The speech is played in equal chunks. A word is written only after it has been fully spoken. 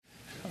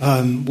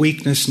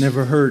Weakness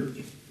never hurt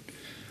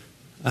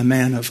a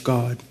man of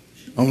God,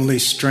 only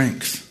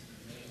strength.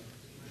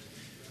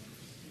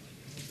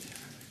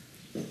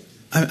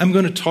 I'm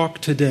going to talk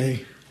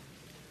today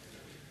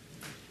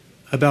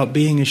about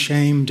being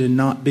ashamed and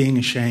not being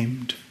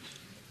ashamed.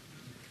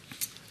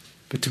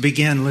 But to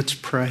begin, let's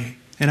pray.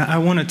 And I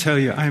want to tell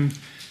you, I'm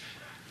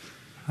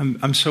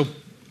so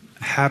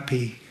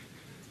happy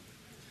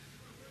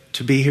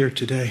to be here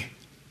today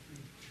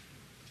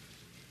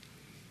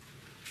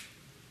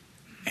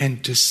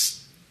and to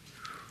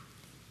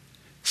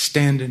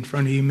stand in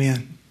front of you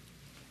men.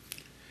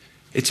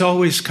 It's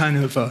always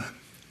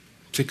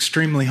it's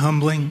extremely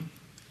humbling.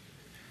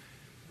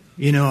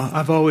 You know,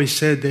 I've always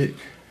said that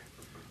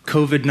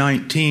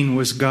COVID-19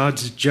 was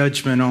God's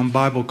judgment on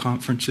Bible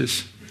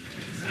conferences.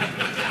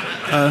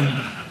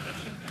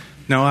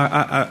 No,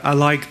 I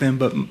like them,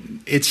 but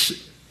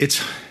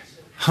it's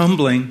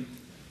humbling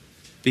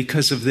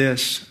because of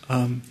this.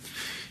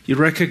 You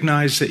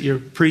recognize that you're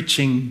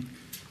preaching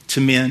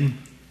to men.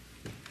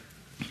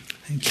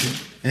 Thank you.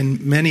 And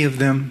many of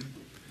them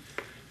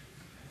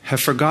have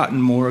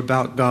forgotten more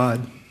about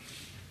God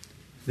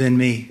than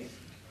me.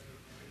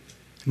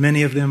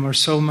 Many of them are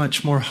so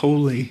much more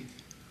holy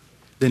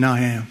than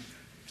I am.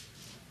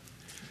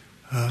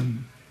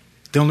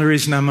 The only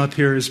reason I'm up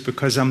here is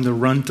because I'm the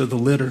runt of the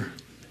litter.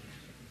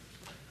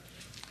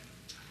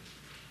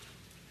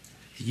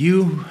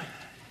 You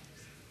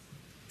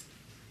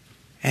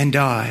and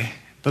I,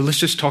 but let's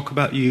just talk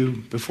about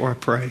you before I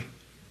pray.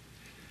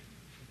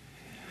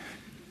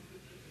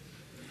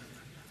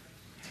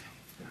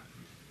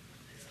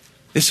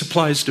 This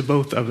applies to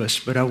both of us,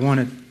 but I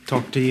want to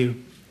talk to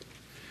you.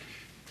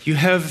 You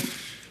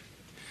have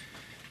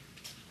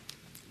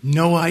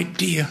no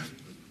idea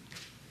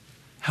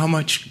how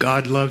much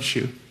God loves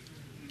you.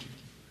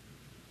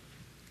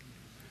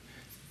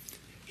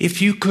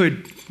 If you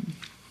could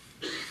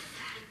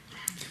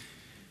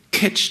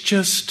catch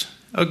just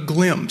a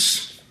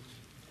glimpse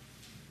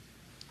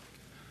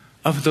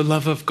of the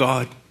love of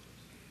God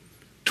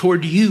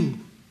toward you,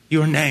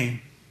 your name,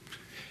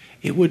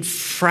 it would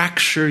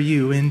fracture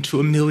you into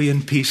a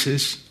million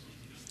pieces.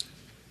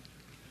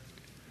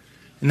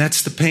 And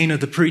that's the pain of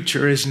the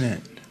preacher, isn't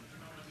it?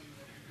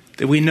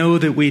 That we know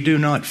that we do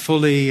not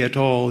fully at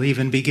all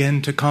even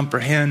begin to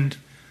comprehend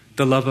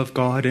the love of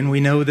God. And we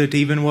know that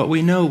even what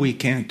we know we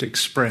can't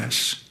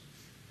express.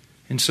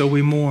 And so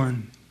we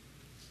mourn.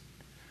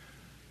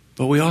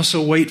 But we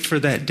also wait for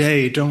that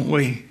day, don't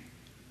we?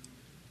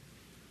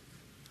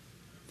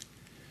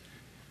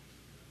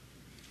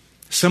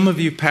 Some of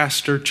you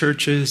pastor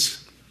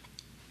churches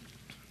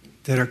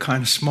that are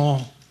kind of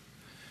small.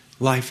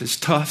 Life is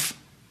tough.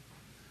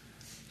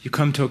 You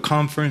come to a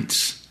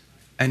conference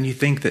and you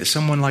think that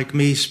someone like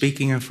me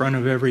speaking in front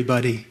of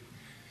everybody,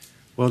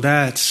 well,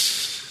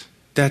 that's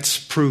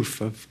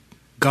proof of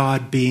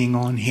God being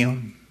on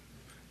him.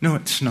 No,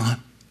 it's not.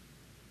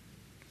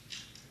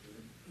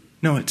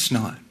 No, it's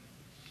not.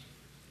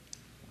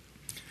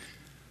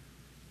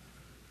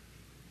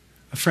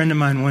 A friend of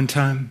mine one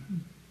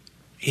time,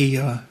 he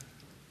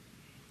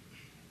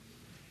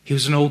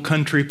was an old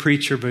country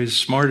preacher, but he's the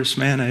smartest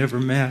man I ever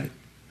met.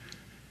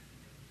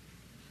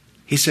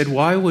 He said,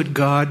 why would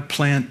God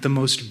plant the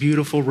most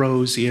beautiful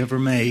rose he ever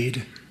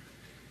made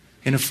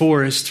in a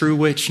forest through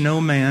which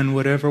no man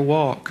would ever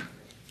walk?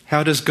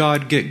 How does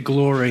God get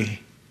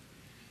glory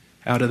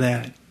out of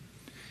that?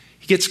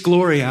 He gets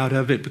glory out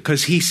of it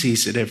because he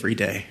sees it every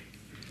day.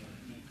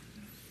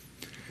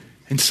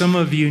 And some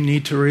of you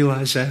need to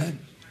realize that.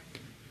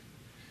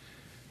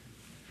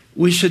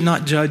 We should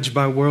not judge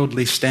by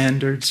worldly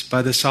standards,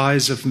 by the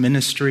size of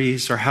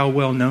ministries or how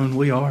well known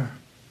we are.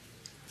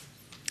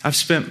 I've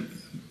spent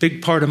a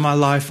big part of my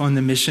life on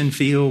the mission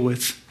field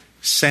with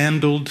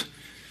sandaled,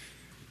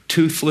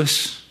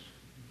 toothless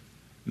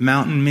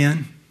mountain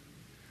men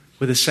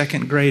with a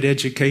second grade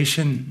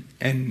education,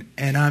 and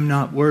I'm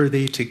not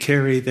worthy to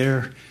carry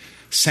their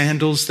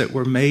sandals that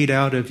were made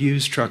out of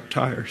used truck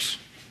tires.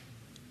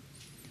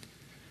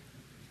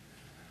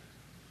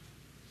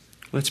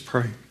 Let's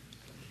pray.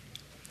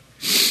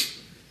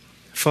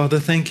 Father,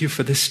 thank you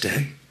for this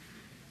day.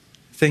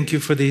 Thank you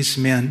for these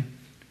men.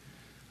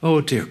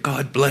 Oh, dear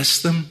God, bless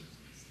them.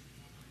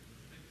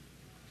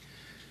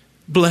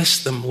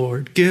 Bless them,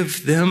 Lord.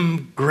 Give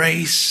them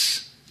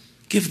grace.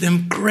 Give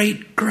them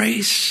great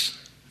grace.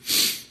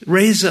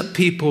 Raise up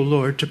people,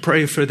 Lord, to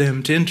pray for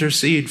them, to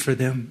intercede for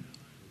them.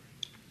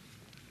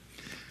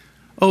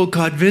 Oh,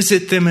 God,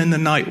 visit them in the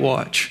night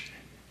watch.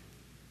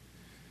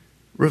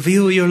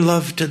 Reveal your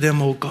love to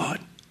them, oh God.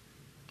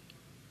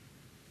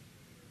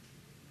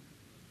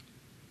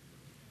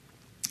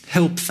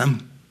 Help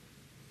them.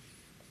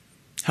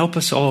 Help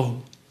us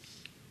all.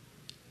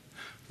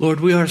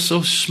 Lord, we are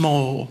so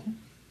small,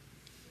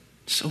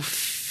 so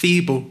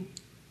feeble.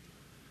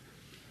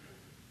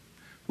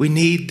 We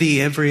need thee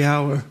every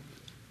hour,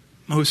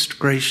 most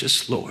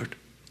gracious Lord.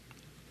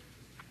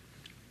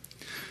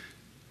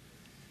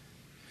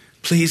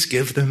 Please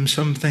give them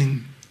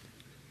something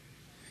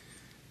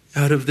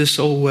out of this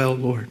old well,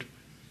 Lord.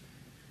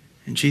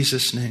 In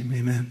Jesus' name,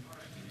 amen.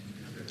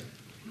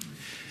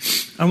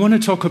 I want to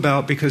talk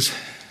about, because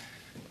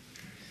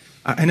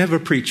I never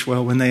preach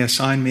well when they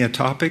assign me a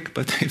topic,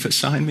 but they've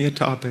assigned me a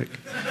topic.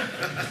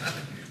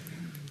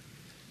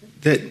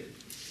 That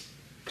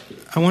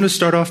I want to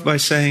start off by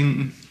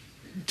saying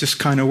just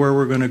kind of where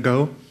we're going to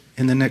go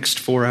in the next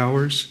 4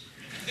 hours.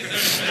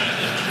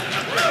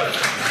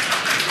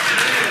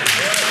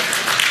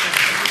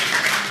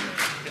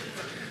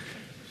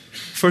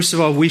 First of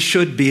all, we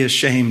should be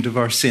ashamed of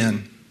our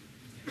sin.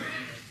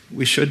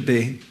 We should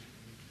be.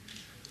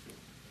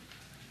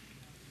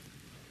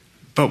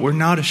 But we're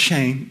not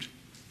ashamed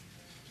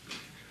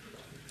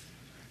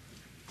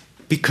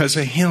because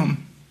of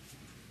Him.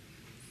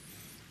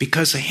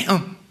 Because of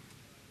Him.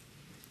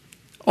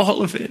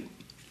 All of it.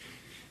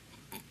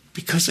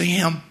 Because of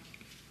Him.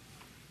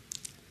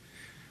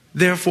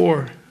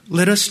 Therefore,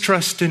 let us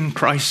trust in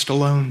Christ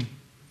alone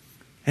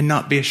and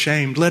not be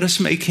ashamed. Let us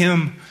make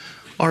Him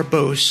our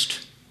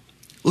boast.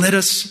 Let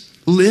us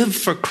live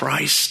for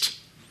Christ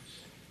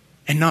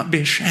and not be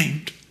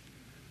ashamed.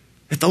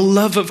 That the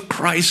love of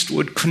Christ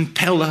would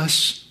compel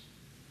us.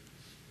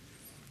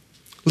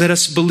 Let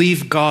us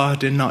believe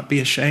God and not be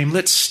ashamed.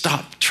 Let's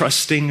stop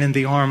trusting in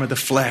the arm of the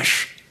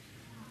flesh,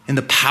 in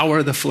the power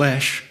of the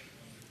flesh,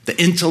 the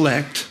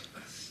intellect.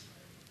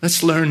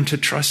 Let's learn to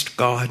trust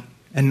God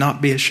and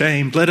not be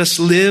ashamed. Let us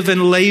live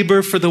and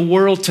labor for the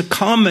world to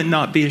come and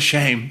not be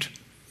ashamed.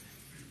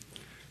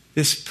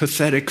 This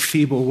pathetic,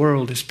 feeble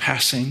world is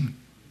passing.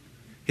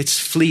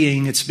 It's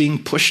fleeing. It's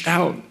being pushed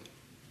out.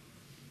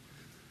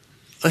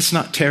 Let's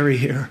not tarry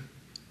here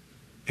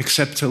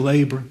except to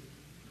labor.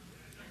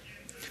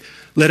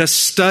 Let us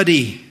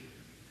study.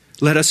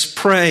 Let us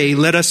pray.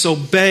 Let us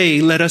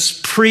obey. Let us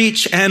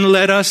preach and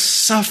let us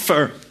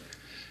suffer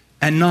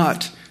and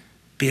not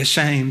be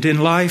ashamed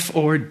in life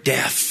or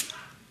death.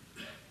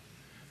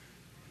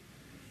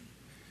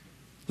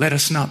 Let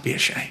us not be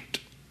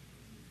ashamed.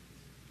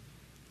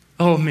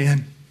 Oh,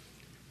 man.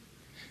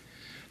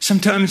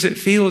 Sometimes it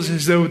feels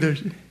as though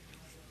there's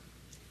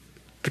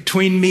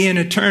between me and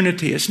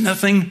eternity is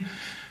nothing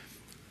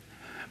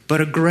but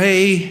a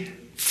gray,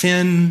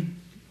 thin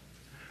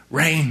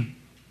rain.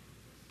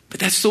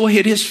 But that's the way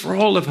it is for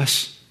all of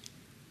us.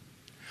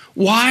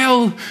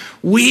 While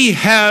we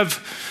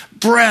have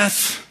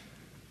breath,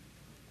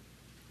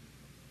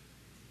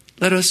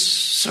 let us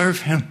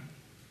serve Him.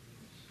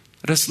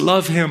 Let us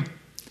love Him.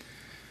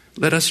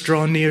 Let us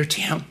draw near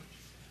to Him.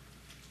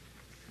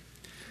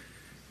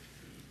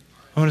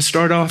 I want to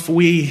start off,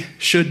 we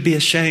should be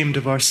ashamed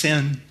of our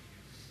sin.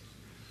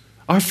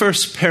 Our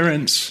first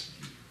parents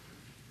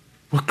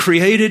were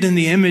created in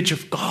the image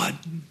of God.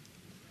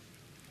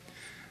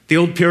 The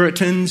old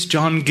Puritans,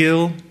 John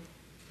Gill,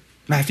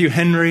 Matthew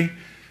Henry,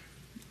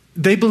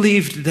 they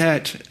believed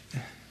that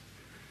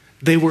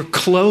they were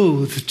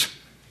clothed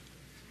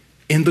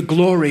in the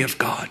glory of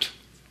God.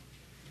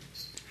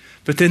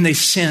 But then they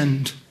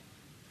sinned.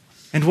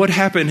 And what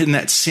happened in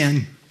that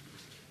sin?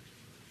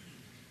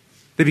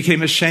 They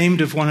became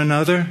ashamed of one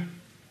another,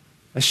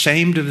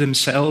 ashamed of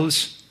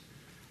themselves.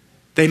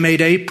 They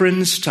made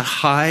aprons to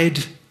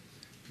hide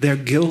their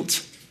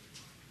guilt.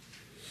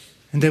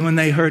 And then when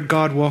they heard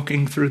God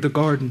walking through the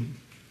garden,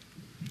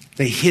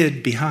 they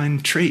hid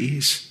behind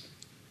trees.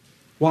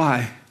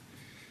 Why?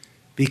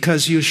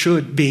 Because you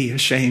should be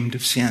ashamed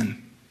of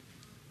sin.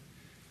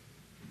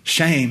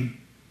 Shame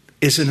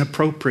is an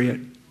appropriate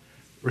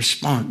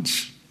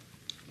response.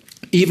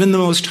 Even the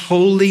most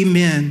holy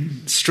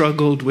men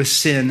struggled with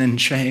sin and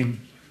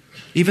shame.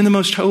 Even the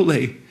most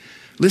holy.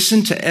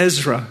 Listen to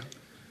Ezra.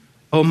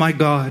 Oh my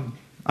God,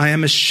 I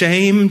am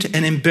ashamed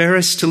and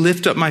embarrassed to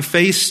lift up my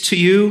face to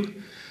you,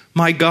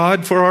 my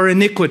God, for our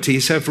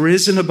iniquities have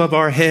risen above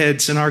our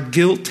heads and our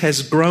guilt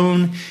has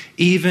grown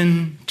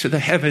even to the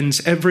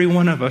heavens. Every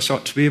one of us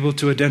ought to be able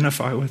to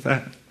identify with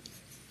that.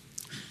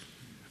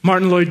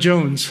 Martin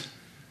Lloyd-Jones,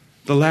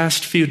 the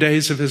last few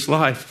days of his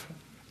life,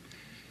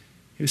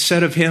 it was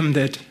said of him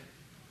that,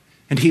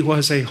 and he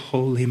was a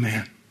holy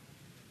man.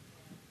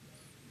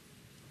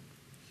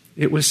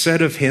 It was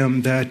said of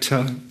him that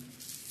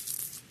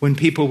when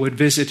people would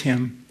visit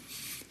him,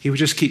 he would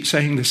just keep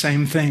saying the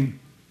same thing.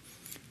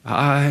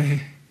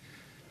 I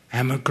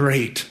am a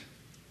great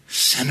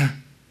sinner,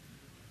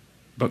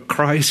 but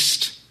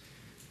Christ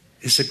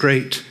is a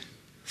great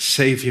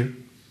Savior.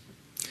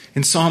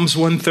 In Psalms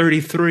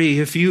 133,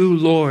 if you,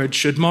 Lord,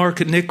 should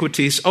mark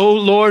iniquities, O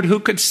Lord,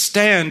 who could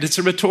stand? It's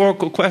a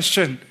rhetorical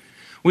question.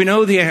 We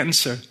know the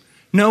answer.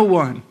 No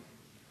one.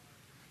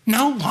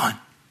 No one.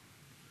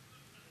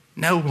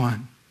 No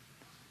one.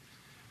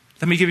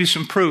 Let me give you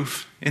some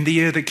proof. In the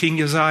year that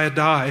King Uzziah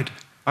died,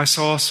 I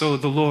saw also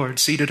the Lord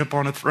seated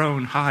upon a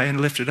throne, high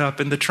and lifted up,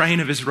 and the train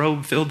of his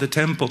robe filled the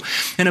temple.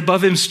 And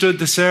above him stood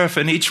the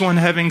seraphim, each one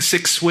having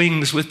 6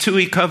 wings. With 2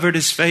 he covered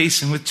his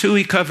face, and with 2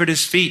 he covered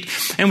his feet,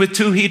 and with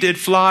 2 he did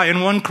fly.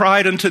 And one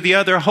cried unto the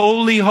other,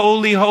 Holy,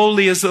 holy,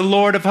 holy is the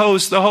Lord of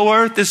hosts. The whole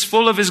earth is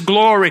full of his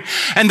glory.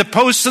 And the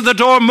posts of the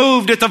door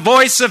moved at the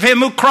voice of him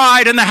who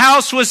cried, and the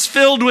house was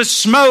filled with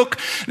smoke.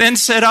 Then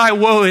said I,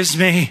 Woe is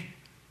me!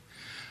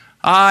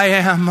 I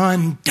am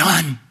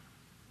undone.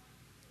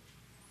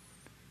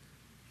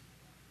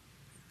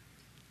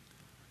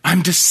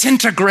 am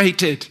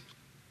disintegrated.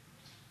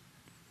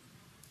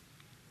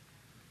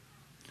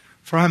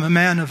 For I am a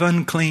man of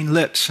unclean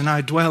lips, and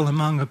I dwell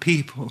among a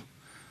people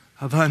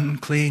of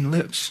unclean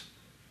lips.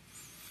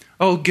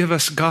 Oh, give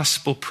us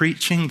gospel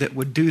preaching that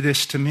would do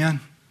this to men,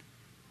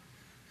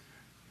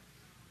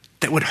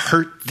 that would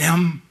hurt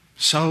them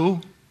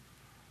so.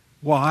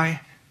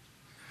 Why?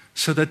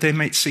 So that they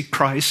might see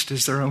Christ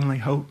as their only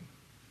hope.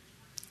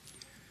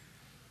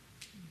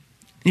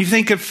 You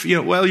think if,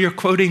 you're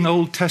quoting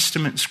Old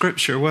Testament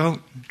scripture. Well,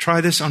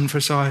 try this on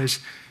for size.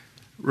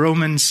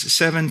 Romans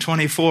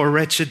 7:24,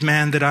 wretched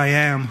man that I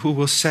am, who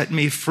will set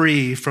me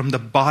free from the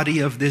body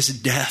of this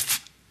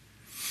death?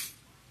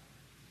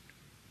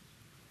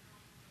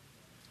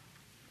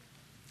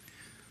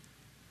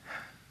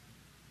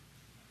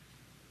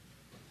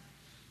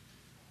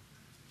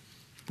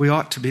 We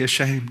ought to be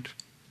ashamed,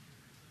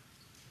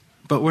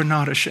 but we're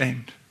not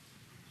ashamed.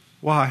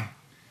 Why?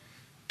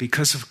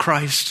 Because of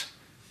Christ.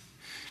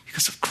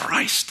 Because of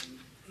Christ.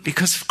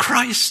 Because of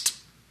Christ.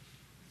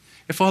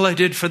 If all I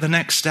did for the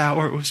next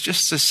hour was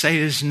just to say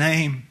his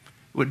name,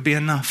 it would be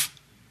enough.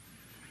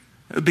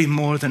 It would be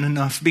more than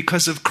enough.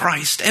 Because of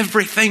Christ.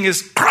 Everything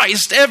is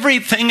Christ.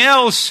 Everything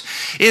else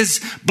is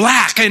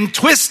black and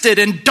twisted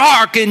and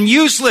dark and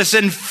useless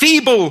and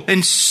feeble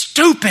and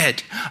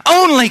stupid.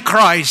 Only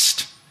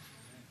Christ.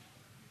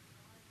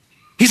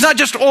 He's not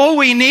just all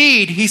we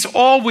need. He's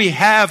all we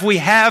have. We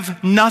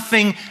have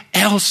nothing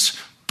else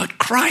but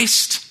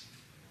Christ.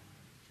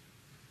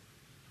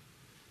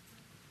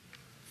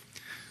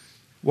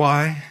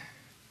 Why?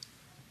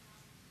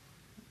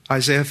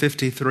 Isaiah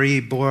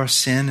 53 bore our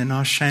sin and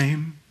our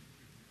shame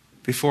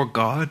before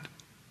God.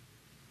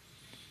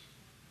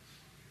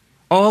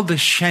 All the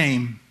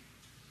shame,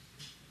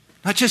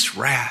 not just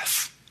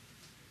wrath,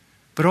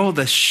 but all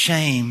the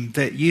shame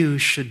that you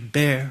should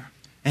bear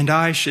and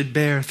I should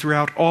bear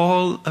throughout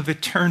all of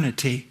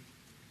eternity,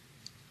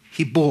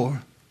 he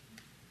bore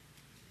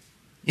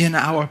in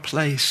our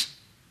place.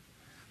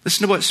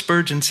 Listen to what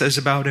Spurgeon says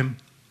about him.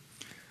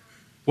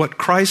 What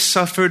Christ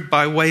suffered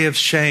by way of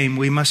shame,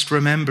 we must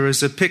remember,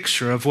 is a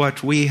picture of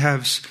what we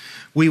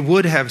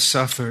would have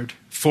suffered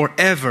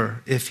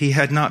forever if he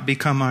had not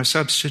become our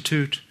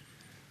substitute.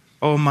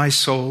 Oh, my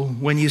soul,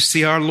 when you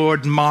see our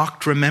Lord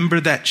mocked, remember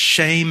that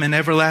shame and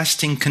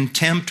everlasting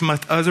contempt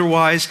must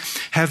otherwise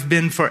have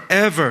been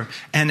forever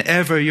and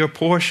ever your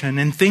portion.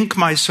 And think,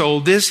 my soul,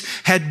 this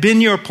had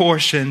been your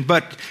portion,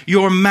 but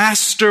your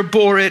master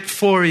bore it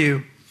for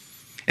you.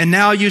 And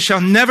now you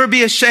shall never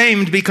be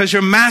ashamed, because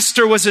your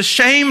master was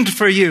ashamed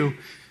for you.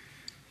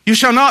 You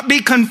shall not be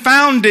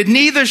confounded,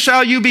 neither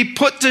shall you be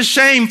put to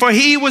shame, for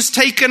he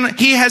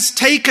has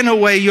taken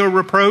away your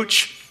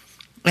reproach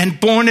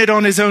and borne it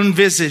on his own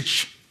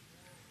visage.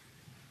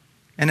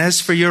 And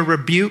as for your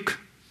rebuke,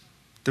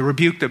 the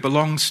rebuke that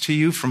belongs to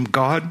you from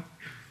God,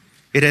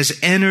 it has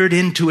entered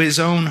into his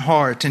own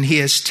heart, and he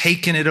has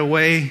taken it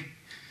away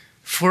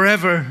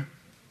forever.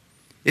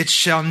 It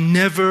shall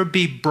never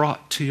be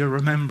brought to your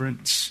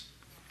remembrance.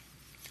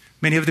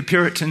 Many of the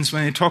Puritans,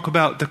 when they talk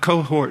about the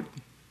cohort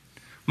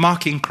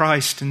mocking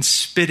Christ and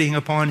spitting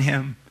upon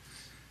him,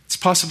 it's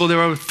possible there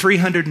were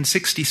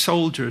 360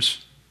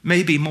 soldiers,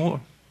 maybe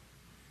more.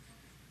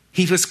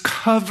 He was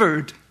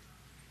covered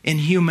in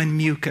human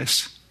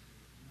mucus,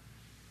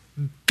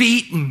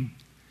 beaten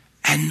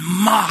and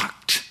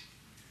mocked.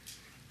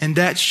 And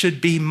that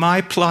should be my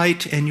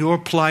plight and your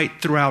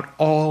plight throughout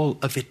all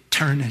of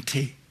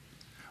eternity.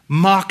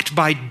 Mocked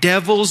by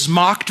devils,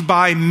 mocked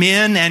by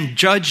men, and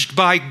judged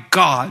by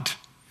God.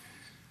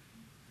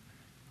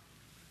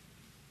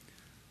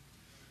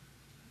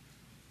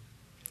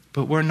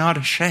 But we're not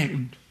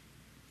ashamed,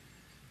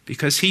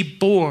 because he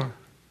bore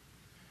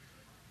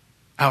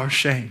our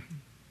shame.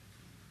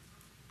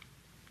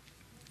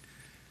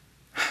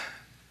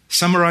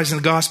 Summarizing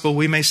the gospel,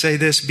 we may say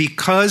this: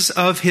 because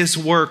of his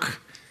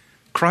work,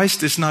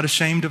 Christ is not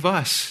ashamed of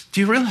us. Do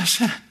you realize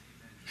that?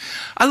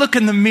 I look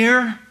in the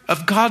mirror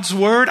of God's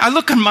word. I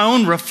look in my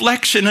own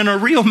reflection in a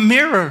real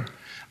mirror.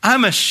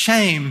 I'm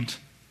ashamed.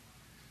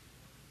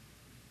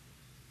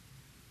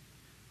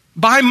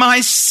 By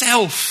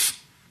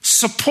myself,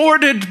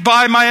 supported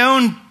by my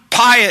own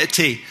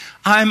piety,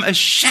 I'm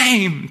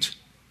ashamed.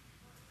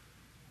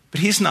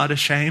 But he's not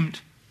ashamed.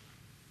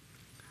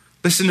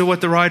 Listen to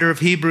what the writer of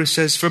Hebrews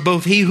says. For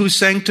both he who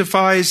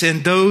sanctifies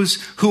and those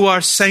who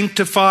are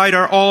sanctified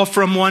are all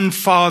from one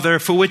Father,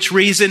 for which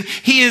reason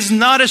he is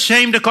not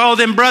ashamed to call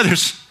them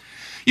brothers.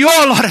 You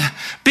all ought to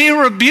be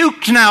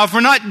rebuked now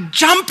for not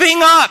jumping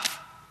up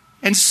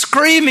and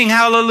screaming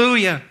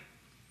hallelujah.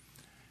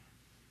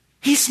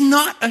 He's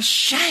not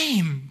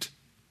ashamed.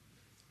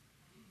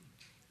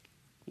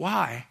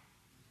 Why?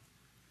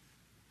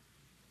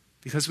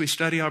 Because we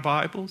study our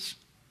Bibles?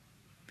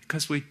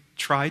 Because we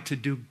try to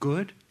do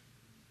good?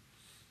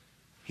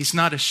 He's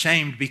not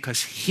ashamed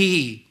because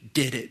he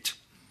did it.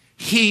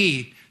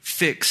 He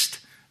fixed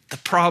the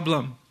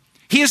problem.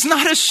 He is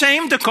not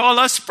ashamed to call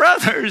us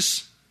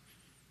brothers.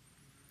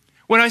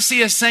 When I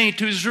see a saint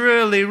who's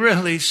really,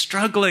 really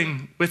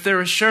struggling with their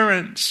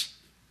assurance,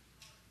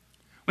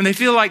 when they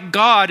feel like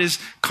God is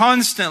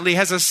constantly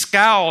has a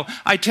scowl,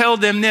 I tell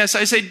them this.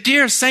 I say,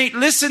 dear saint,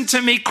 listen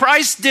to me.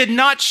 Christ did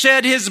not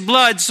shed his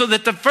blood so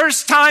that the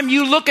first time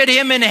you look at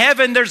him in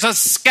heaven, there's a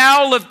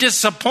scowl of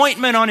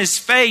disappointment on his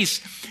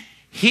face.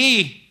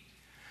 He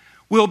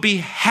will be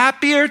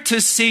happier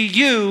to see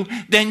you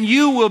than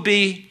you will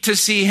be to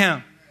see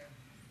him.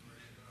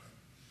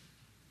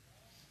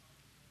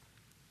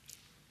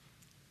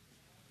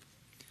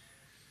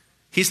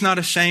 He's not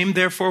ashamed,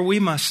 therefore we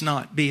must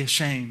not be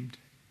ashamed.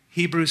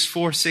 Hebrews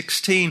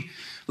 4:16,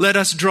 let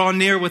us draw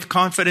near with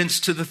confidence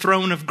to the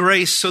throne of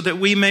grace so that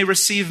we may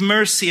receive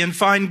mercy and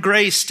find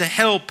grace to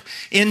help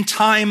in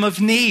time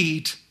of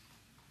need.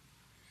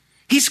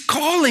 He's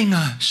calling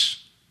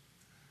us.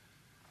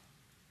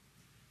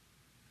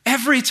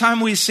 Every time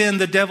we sin,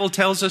 the devil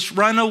tells us,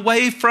 run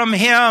away from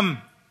him.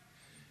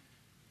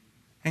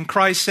 And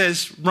Christ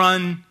says,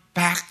 run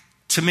back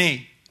to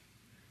me.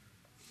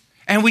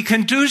 And we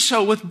can do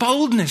so with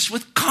boldness,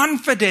 with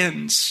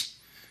confidence.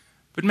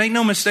 But make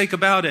no mistake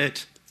about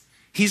it,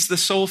 he's the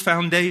sole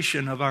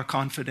foundation of our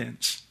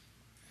confidence.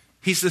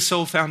 He's the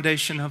sole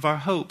foundation of our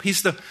hope.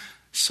 He's the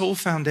sole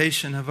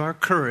foundation of our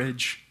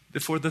courage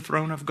before the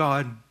throne of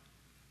God.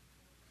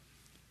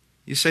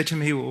 You say to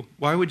me, well,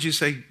 why would you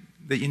say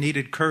that you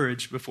needed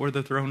courage before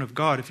the throne of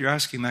God? If you're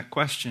asking that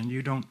question,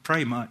 you don't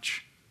pray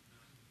much.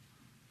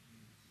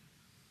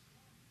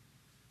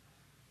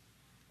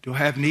 Do I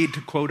have need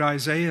to quote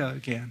Isaiah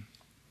again?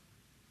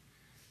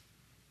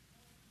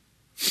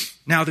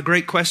 Now the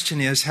great question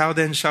is, how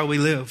then shall we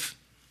live?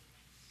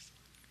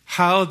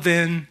 How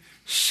then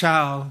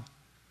shall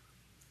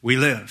we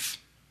live?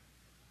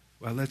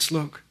 Well, let's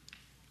look.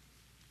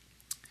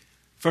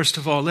 First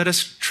of all, let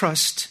us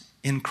trust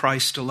in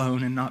Christ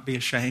alone and not be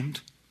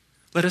ashamed.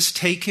 Let us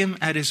take him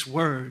at his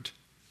word,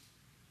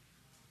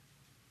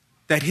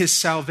 that his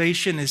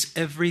salvation is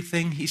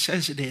everything he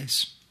says it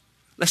is.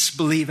 Let's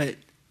believe it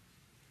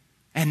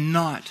and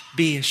not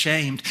be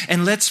ashamed.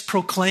 And let's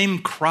proclaim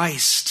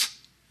Christ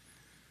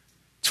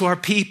to our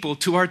people,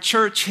 to our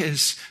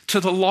churches, to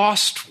the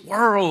lost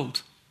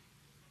world.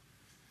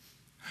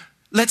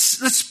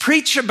 Let's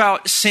preach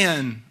about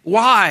sin.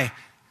 Why?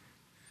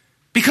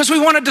 Because we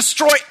want to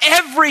destroy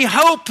every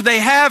hope they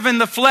have in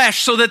the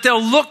flesh so that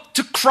they'll look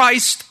to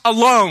Christ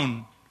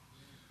alone.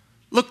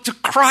 Look to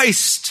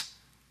Christ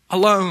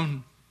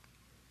alone.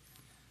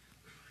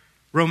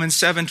 Romans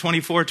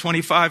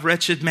 7:24-25,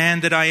 wretched man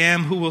that I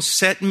am, who will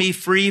set me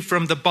free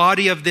from the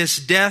body of this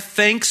death?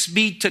 Thanks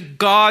be to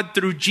God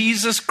through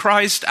Jesus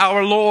Christ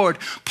our Lord.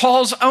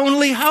 Paul's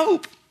only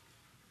hope.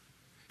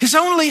 His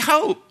only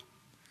hope.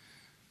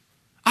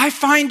 I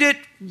find it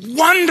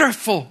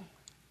wonderful,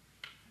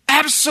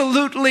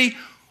 absolutely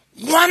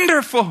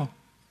wonderful,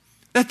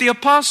 that the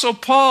Apostle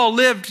Paul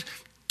lived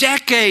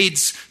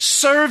decades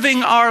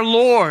serving our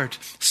Lord,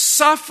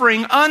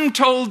 suffering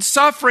untold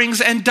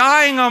sufferings and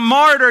dying a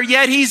martyr,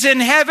 yet he's in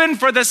heaven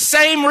for the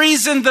same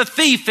reason the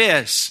thief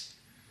is.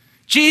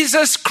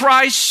 Jesus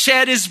Christ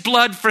shed his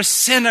blood for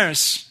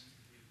sinners.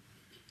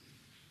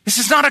 This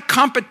is not a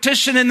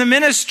competition in the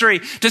ministry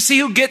to see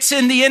who gets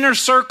in the inner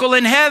circle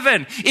in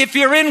heaven. If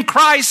you're in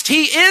Christ,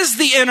 he is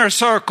the inner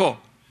circle.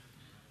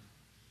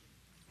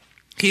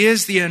 He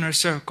is the inner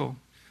circle.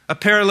 A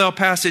parallel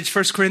passage,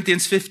 1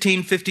 Corinthians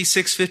 15,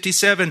 56,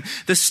 57.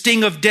 The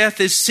sting of death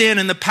is sin,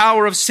 and the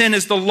power of sin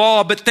is the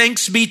law. But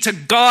thanks be to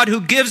God who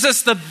gives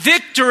us the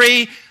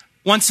victory,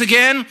 once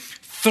again,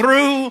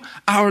 through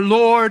our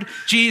Lord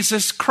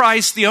Jesus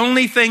Christ. The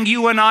only thing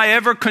you and I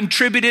ever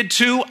contributed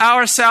to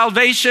our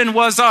salvation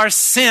was our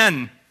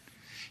sin.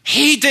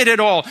 He did it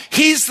all.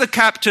 He's the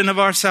captain of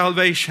our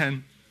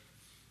salvation.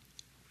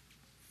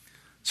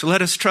 So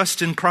let us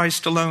trust in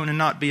Christ alone and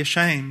not be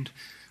ashamed.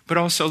 But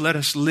also let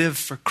us live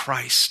for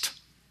Christ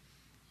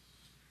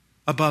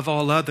above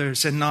all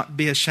others and not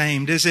be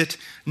ashamed. Is it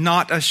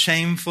not a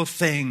shameful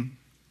thing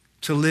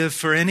to live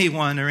for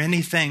anyone or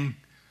anything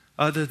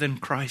other than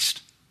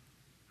Christ?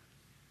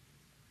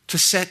 To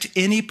set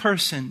any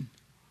person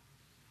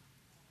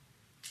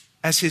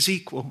as his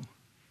equal,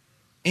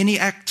 any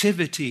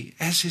activity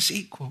as his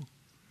equal.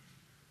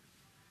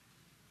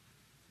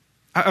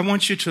 I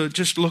want you to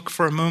just look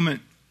for a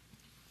moment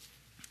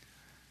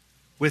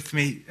with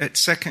me at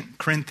 2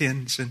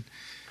 Corinthians, and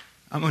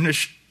I'm going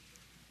to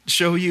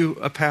show you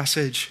a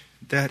passage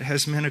that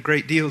has meant a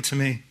great deal to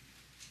me.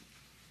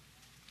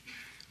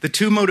 The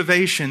two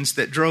motivations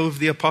that drove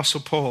the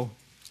Apostle Paul.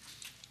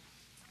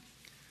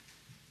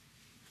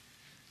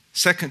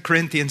 2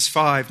 Corinthians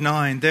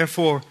 5:9.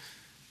 Therefore,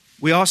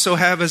 we also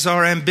have as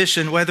our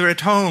ambition, whether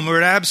at home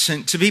or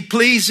absent, to be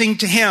pleasing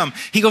to him.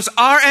 He goes,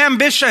 our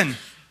ambition.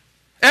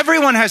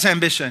 Everyone has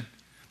ambition.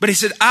 But he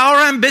said,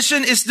 our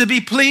ambition is to be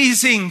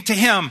pleasing to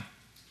him.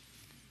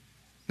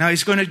 Now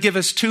he's going to give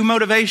us two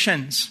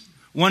motivations.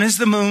 One is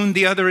the moon,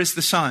 the other is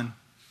the sun.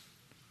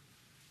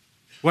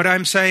 What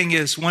I'm saying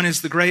is, one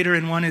is the greater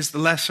and one is the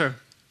lesser.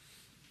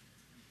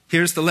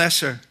 Here's the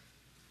lesser.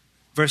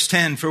 Verse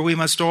 10, for we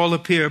must all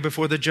appear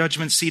before the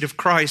judgment seat of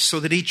Christ, so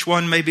that each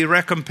one may be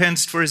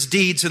recompensed for his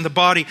deeds in the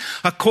body,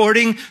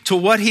 according to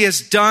what he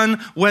has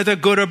done, whether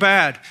good or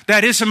bad.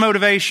 That is a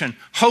motivation.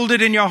 Hold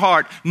it in your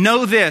heart.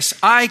 Know this,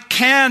 I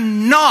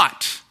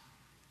cannot,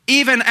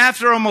 even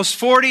after almost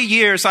 40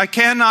 years, I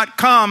cannot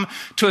come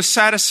to a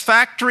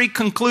satisfactory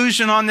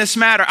conclusion on this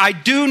matter. I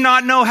do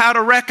not know how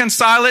to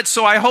reconcile it,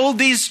 so I hold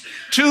these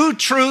two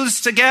truths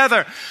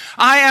together.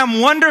 I am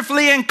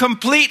wonderfully and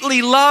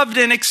completely loved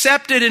and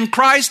accepted in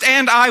Christ,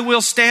 and I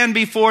will stand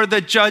before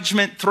the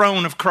judgment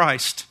throne of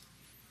Christ.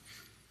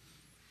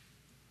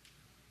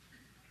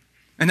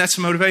 And that's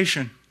the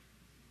motivation.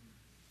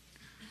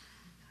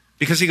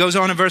 Because he goes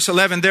on in verse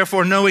 11,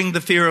 therefore knowing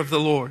the fear of the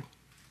Lord.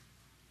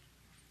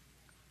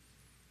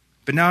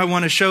 But now I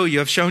want to show you,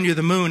 I've shown you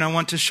the moon, I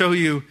want to show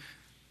you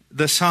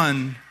the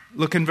sun.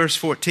 Look in verse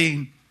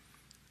 14.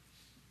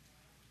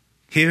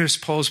 Here's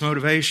Paul's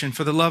motivation.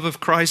 For the love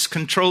of Christ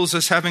controls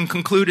us, having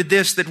concluded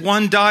this, that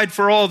one died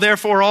for all,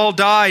 therefore all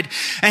died.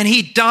 And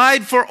he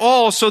died for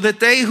all, so that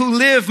they who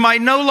live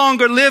might no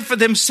longer live for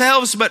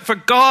themselves, but for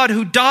God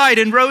who died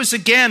and rose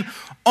again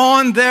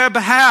on their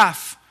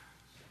behalf.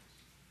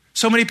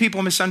 So many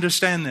people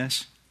misunderstand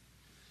this.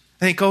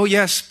 They think, oh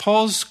yes,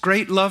 Paul's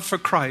great love for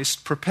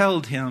Christ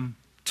propelled him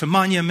to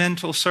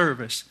monumental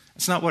service.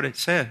 That's not what it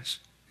says.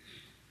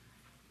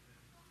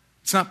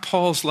 It's not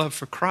Paul's love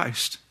for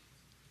Christ.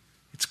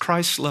 It's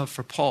Christ's love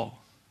for Paul.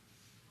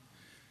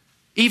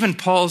 Even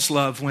Paul's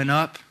love went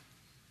up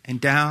and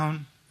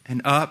down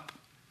and up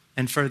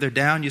and further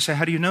down. You say,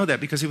 how do you know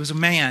that? Because he was a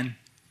man.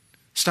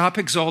 Stop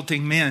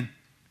exalting men.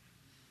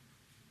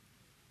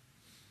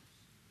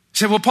 You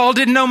say, well, Paul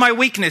didn't know my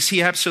weakness.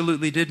 He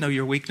absolutely did know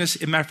your weakness.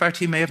 As a matter of fact,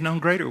 he may have known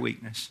greater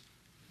weakness.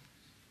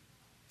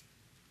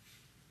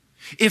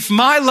 If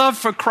my love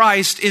for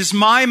Christ is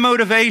my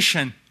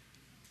motivation,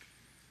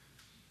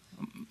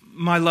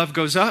 my love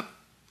goes up,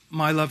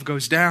 my love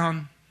goes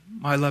down,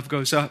 my love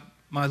goes up,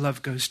 my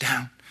love goes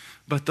down.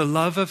 But the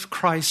love of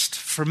Christ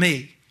for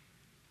me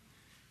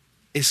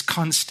is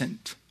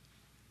constant.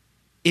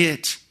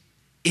 It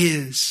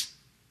is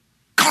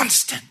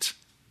constant.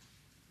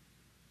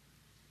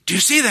 Do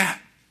you see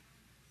that?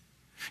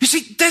 You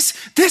see,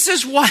 this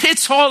is what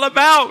it's all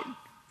about.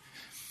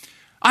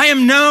 I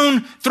am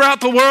known throughout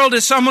the world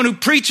as someone who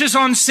preaches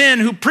on sin,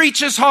 who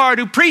preaches hard,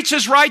 who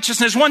preaches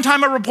righteousness. One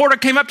time a reporter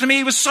came up to me.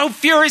 He was so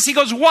furious. He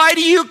goes, why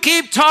do you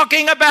keep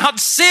talking about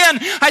sin?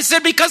 I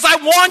said, because I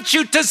want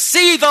you to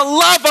see the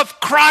love of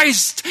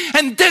Christ.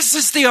 And this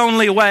is the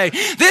only way.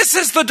 This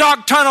is the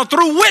dark tunnel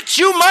through which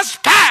you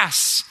must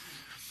pass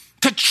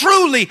to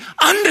truly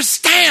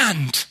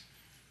understand.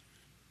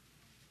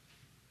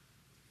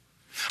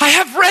 I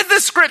have read the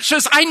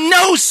scriptures. I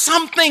know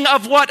something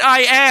of what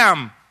I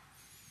am.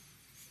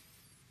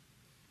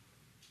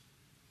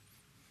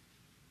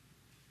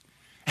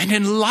 And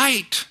in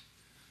light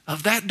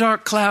of that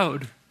dark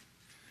cloud,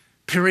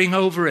 peering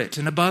over it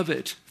and above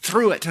it,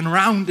 through it and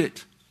around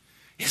it,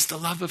 is the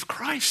love of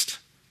Christ.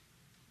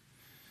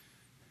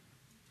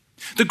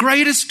 The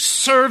greatest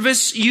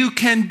service you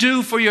can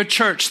do for your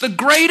church, the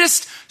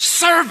greatest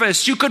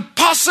service you could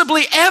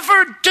possibly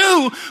ever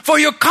do for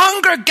your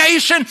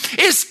congregation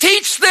is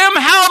teach them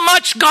how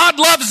much God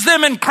loves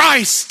them in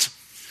Christ.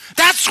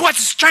 That's what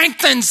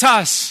strengthens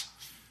us.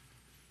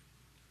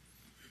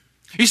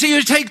 You see,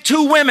 you take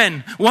two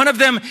women. One of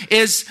them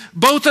is,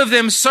 both of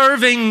them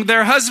serving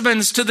their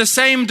husbands to the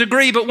same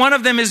degree, but one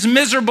of them is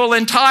miserable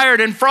and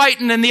tired and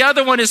frightened, and the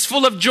other one is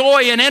full of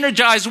joy and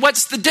energized.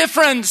 What's the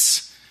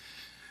difference?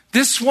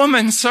 This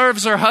woman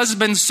serves her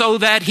husband so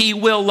that he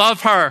will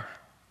love her.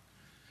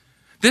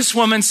 This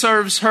woman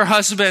serves her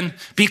husband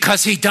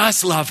because he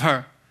does love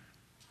her.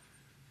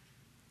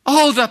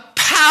 Oh, the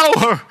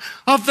power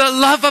of the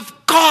love of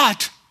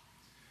God.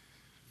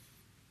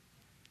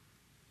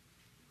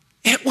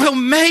 It will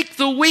make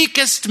the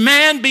weakest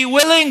man be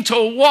willing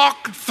to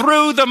walk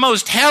through the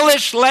most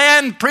hellish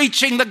land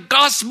preaching the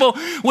gospel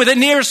with a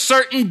near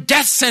certain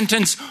death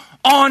sentence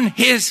on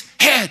his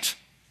head.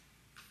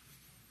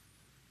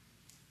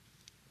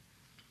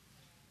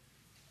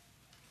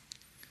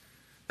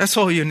 That's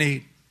all you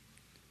need.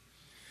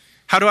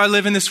 How do I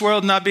live in this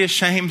world and not be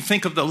ashamed?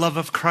 Think of the love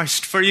of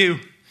Christ for you.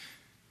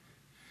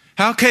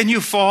 How can you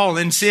fall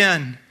in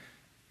sin?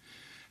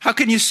 How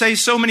can you say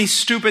so many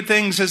stupid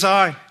things as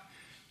I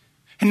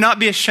and not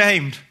be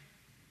ashamed?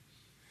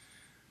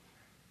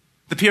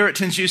 The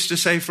Puritans used to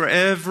say, for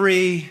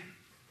every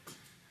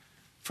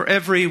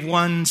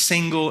one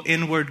single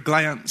inward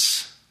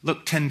glance,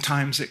 look 10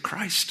 times at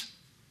Christ.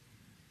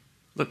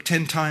 Look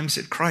 10 times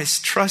at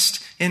Christ.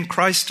 Trust in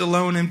Christ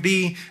alone and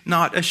be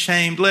not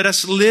ashamed. Let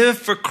us live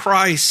for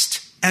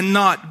Christ and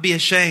not be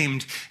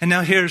ashamed. And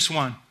now here's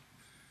one.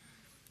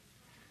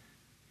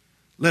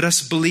 Let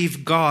us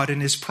believe God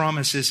and His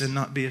promises and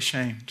not be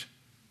ashamed.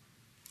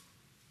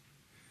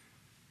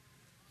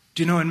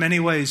 Do you know, in many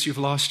ways you've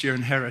lost your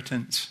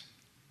inheritance?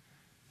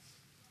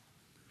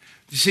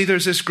 You see,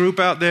 there's this group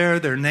out there,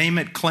 they're name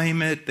it,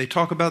 claim it. They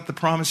talk about the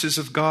promises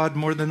of God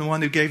more than the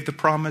one who gave the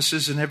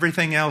promises and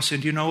everything else.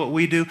 And do you know what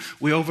we do?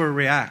 We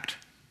overreact.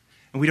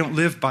 And we don't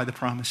live by the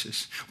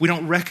promises. We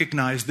don't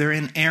recognize they're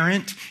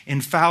inerrant,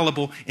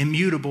 infallible,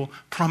 immutable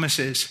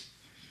promises.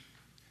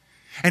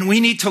 And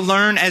we need to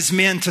learn as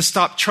men to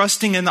stop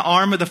trusting in the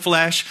arm of the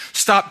flesh,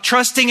 stop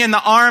trusting in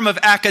the arm of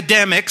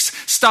academics,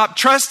 stop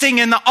trusting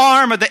in the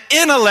arm of the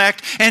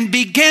intellect, and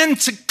begin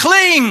to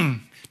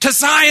cling to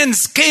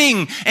Zion's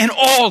King and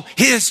all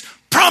his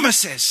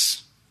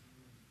promises.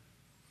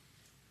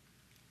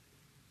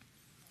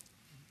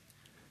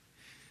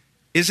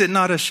 Is it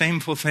not a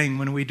shameful thing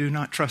when we do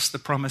not trust the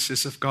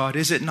promises of God?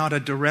 Is it not a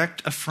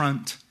direct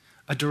affront,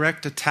 a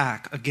direct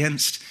attack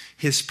against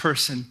his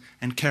person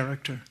and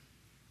character?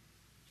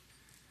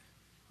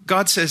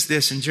 God says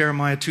this in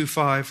Jeremiah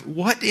 2:5,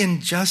 "What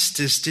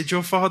injustice did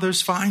your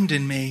fathers find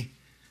in me,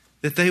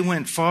 that they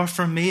went far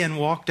from me and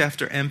walked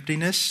after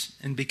emptiness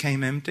and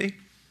became empty?"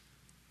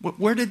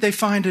 Where did they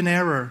find an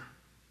error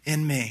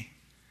in me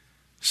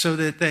so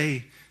that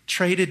they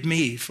traded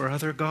me for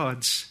other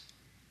gods?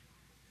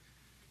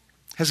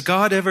 Has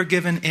God ever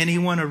given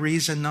anyone a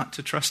reason not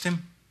to trust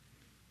him?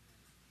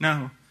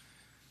 No.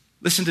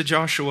 Listen to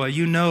Joshua.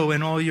 "You know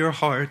in all your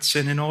hearts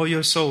and in all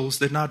your souls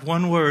that not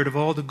one word of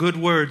all the good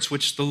words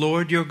which the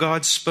Lord your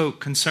God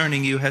spoke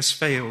concerning you has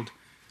failed.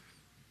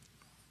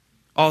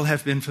 All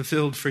have been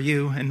fulfilled for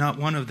you, and not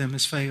one of them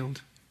has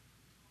failed."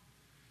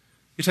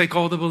 You take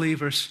all the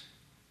believers,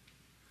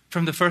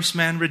 from the first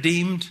man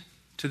redeemed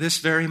to this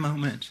very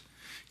moment,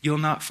 you'll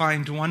not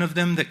find one of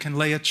them that can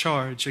lay a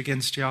charge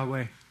against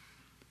Yahweh.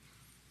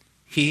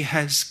 He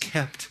has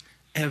kept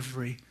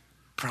every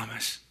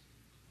promise.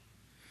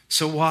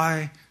 So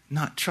why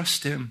not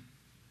trust him?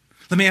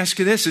 Let me ask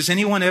you this. Has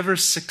anyone ever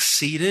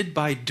succeeded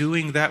by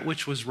doing that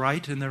which was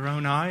right in their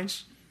own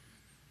eyes?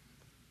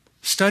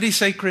 Study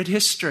sacred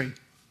history.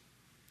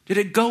 Did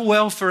it go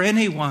well for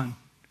anyone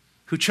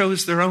who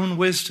chose their own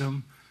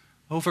wisdom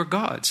over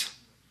God's?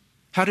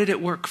 How did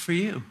it work for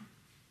you?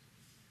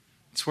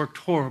 It's worked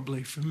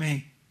horribly for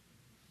me.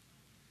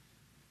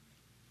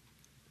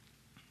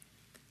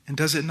 And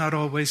does it not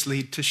always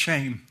lead to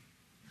shame?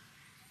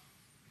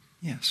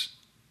 Yes,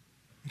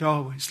 it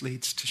always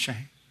leads to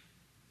shame.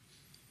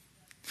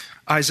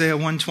 Isaiah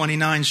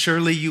 129,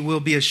 "Surely you will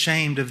be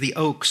ashamed of the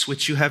oaks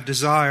which you have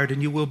desired,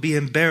 and you will be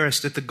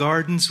embarrassed at the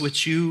gardens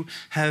which you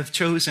have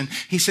chosen."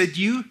 He said,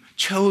 you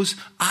chose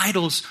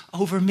idols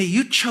over me.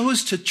 You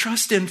chose to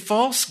trust in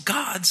false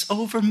gods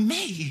over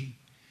me,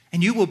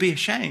 and you will be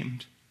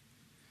ashamed.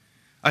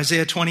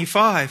 Isaiah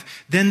 25,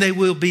 "Then they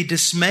will be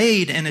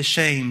dismayed and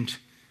ashamed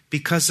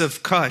because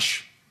of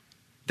Cush,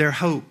 their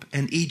hope,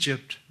 and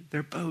Egypt,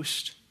 their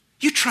boast."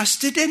 You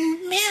trusted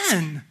in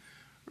men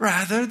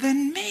rather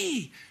than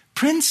me.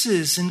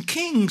 Princes and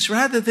kings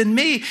rather than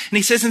me. And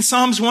he says in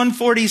Psalms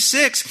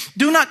 146,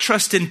 "Do not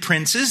trust in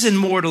princes, in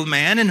mortal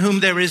man, in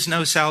whom there is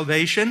no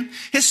salvation.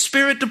 His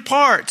spirit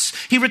departs.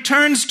 He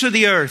returns to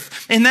the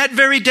earth. In that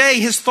very day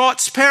his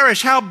thoughts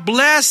perish. How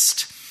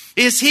blessed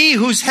is he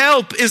whose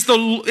help is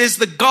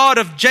the God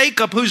of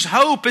Jacob, whose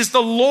hope is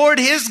the Lord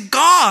his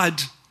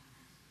God."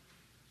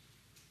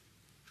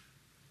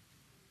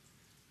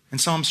 In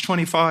Psalms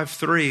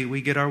 25:3,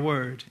 we get our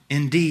word.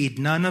 "Indeed,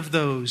 none of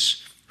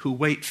those who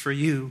wait for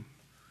you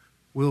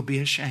will be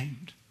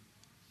ashamed."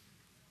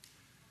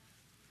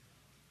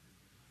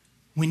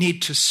 We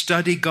need to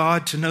study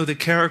God to know the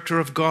character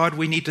of God.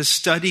 We need to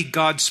study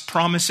God's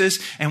promises,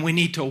 and we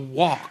need to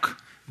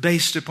walk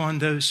based upon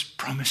those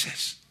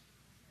promises.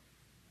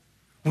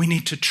 We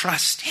need to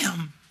trust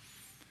him.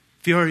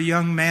 If you're a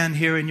young man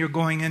here and you're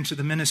going into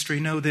the ministry,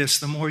 know this: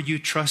 the more you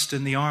trust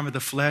in the arm of the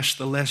flesh,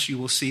 the less you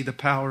will see the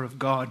power of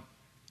God.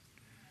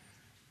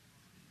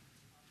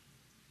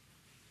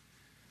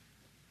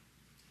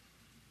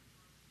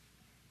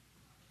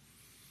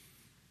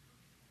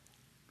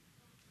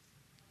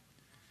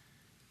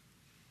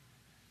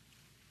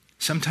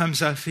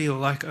 Sometimes I feel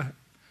like a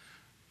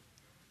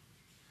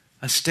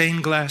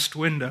stained glass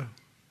window.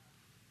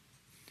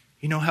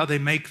 You know how they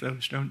make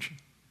those, don't you?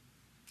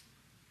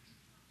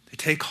 They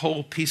take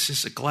whole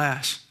pieces of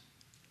glass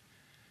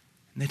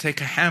and they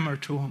take a hammer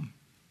to them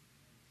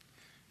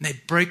and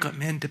they break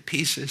them into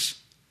pieces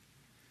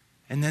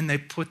and then they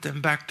put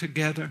them back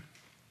together.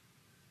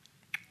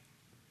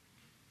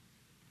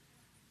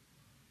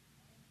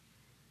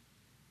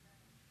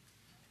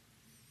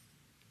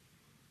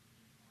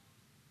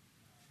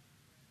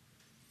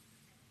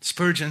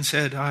 Spurgeon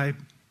said, I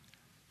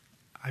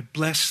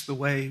bless the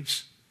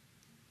waves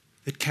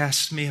that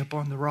cast me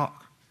upon the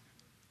rock.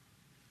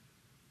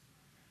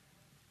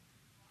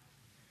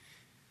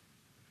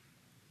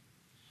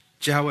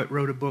 Jowett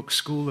wrote a book,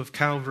 School of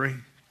Calvary.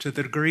 To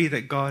the degree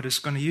that God is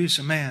going to use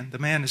a man, the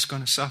man is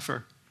going to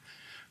suffer.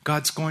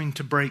 God's going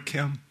to break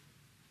him.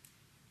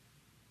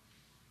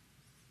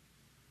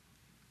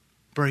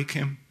 Break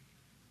him.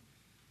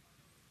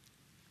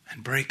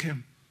 And break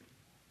him.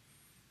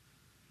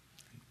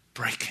 And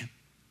break him.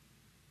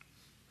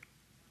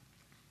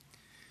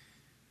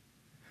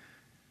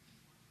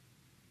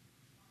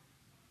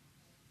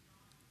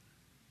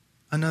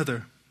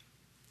 Another,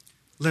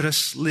 let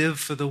us live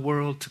for the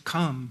world to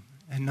come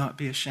and not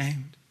be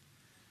ashamed.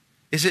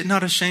 Is it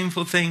not a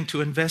shameful thing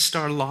to invest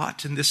our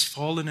lot in this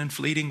fallen and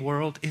fleeting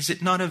world? Is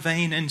it not a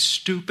vain and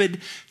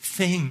stupid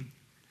thing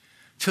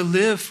to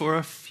live for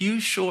a few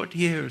short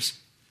years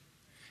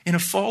in a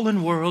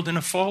fallen world, in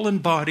a fallen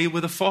body,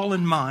 with a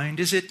fallen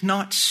mind? Is it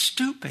not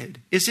stupid?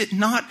 Is it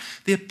not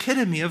the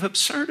epitome of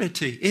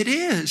absurdity? It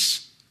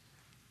is.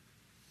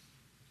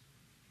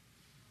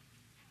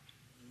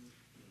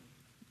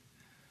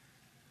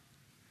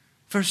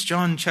 1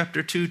 John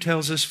chapter 2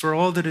 tells us, "For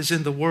all that is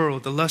in the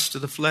world, the lust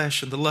of the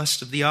flesh and the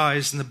lust of the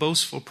eyes and the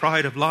boastful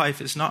pride of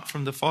life is not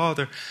from the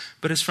Father,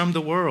 but is from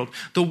the world."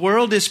 The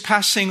world is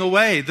passing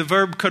away. The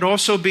verb could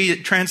also be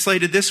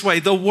translated this way: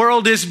 the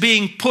world is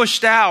being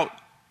pushed out.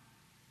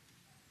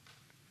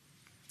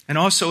 And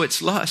also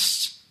its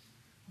lusts.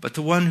 But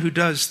the one who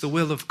does the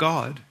will of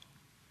God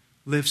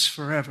lives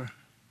forever.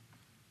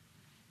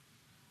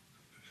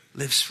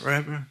 Lives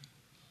forever.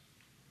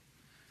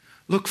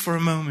 Look for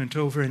a moment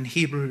over in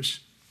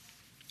Hebrews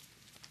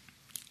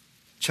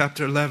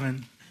chapter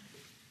 11,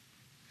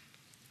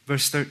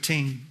 verse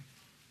 13.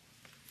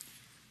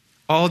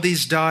 All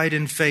these died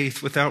in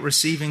faith without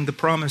receiving the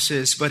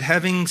promises, but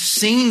having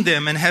seen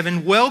them and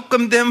having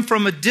welcomed them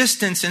from a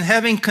distance and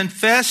having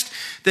confessed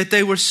that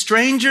they were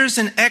strangers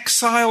and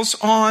exiles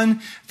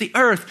on the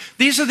earth.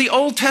 These are the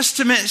Old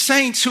Testament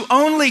saints who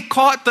only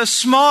caught the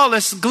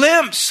smallest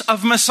glimpse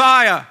of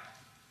Messiah.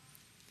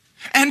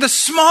 And the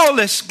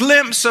smallest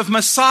glimpse of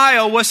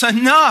Messiah was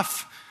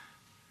enough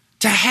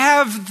to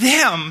have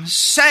them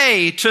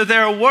say to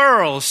their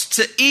worlds,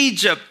 to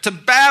Egypt, to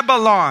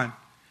Babylon,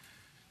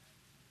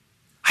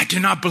 "I do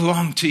not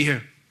belong to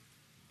you.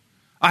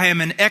 I am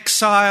an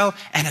exile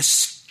and a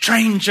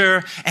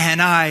stranger,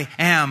 and I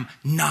am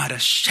not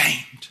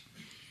ashamed.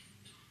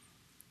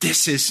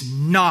 This is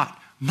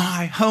not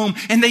my home."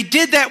 And they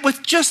did that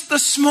with just the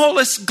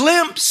smallest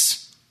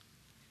glimpse.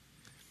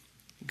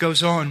 It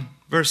goes on.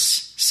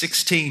 Verse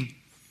 16,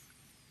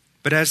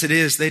 "But as it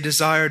is, they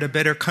desired a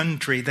better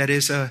country, that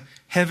is, a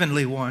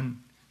heavenly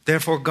one.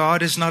 Therefore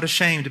God is not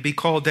ashamed to be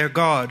called their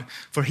God,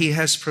 for he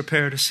has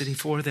prepared a city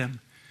for them."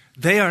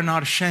 They are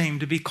not ashamed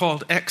to be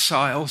called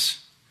exiles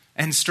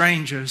and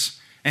strangers,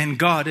 and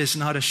God is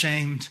not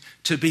ashamed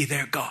to be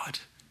their God.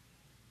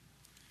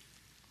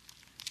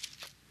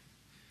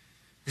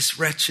 This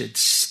wretched,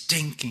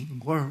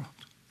 stinking world.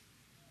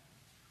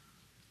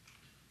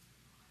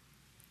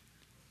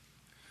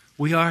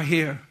 We are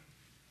here.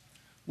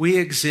 We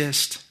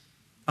exist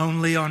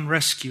only on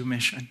rescue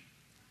mission.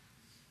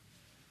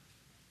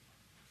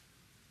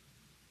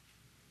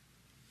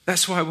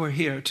 That's why we're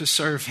here, to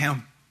serve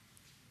Him.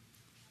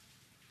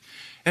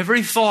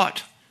 Every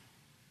thought,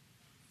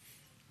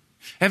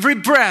 every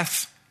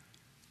breath,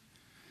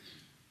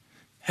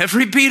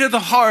 every beat of the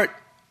heart,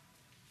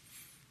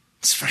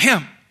 it's for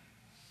Him.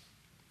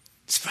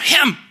 It's for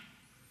Him.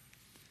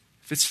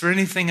 If it's for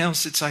anything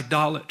else, it's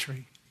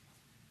idolatry.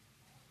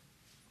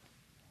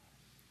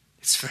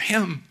 It's for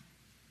Him.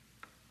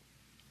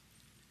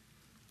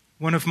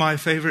 One of my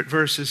favorite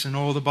verses in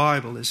all the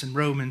Bible is in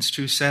Romans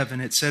 2:7.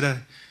 It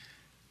said,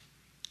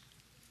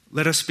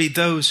 "Let us be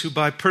those who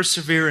by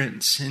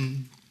perseverance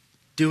in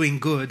doing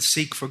good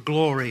seek for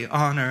glory,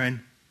 honor,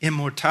 and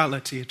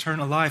immortality,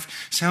 eternal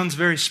life." Sounds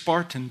very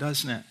Spartan,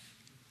 doesn't it?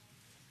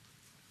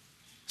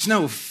 There's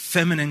no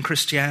feminine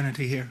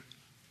Christianity here.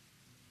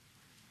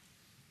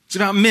 It's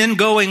about men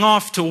going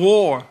off to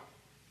war.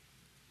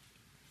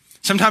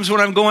 Sometimes when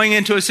I'm going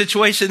into a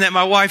situation that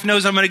my wife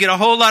knows I'm going to get a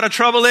whole lot of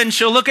trouble in,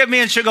 she'll look at me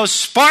and she'll go,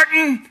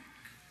 "Spartan,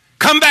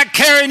 come back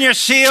carrying your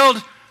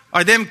shield,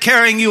 or them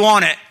carrying you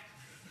on it."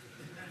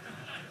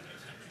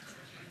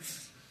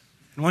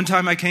 And one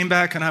time I came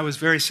back and I was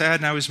very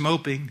sad and I was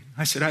moping.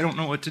 I said, "I don't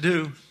know what to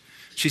do."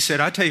 She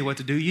said, "I tell you what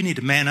to do. You need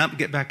to man up and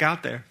get back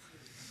out there."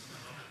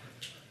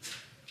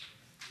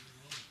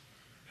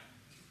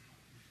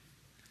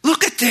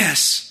 Look at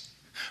this.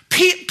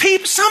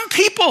 Some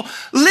people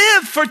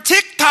live for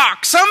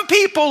TikTok. Some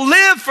people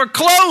live for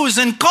clothes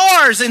and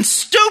cars and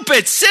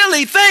stupid,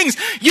 silly things.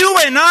 You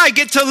and I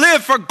get to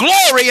live for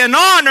glory and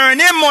honor and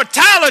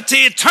immortality,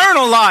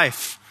 eternal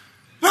life.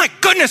 My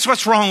goodness,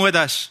 what's wrong with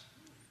us?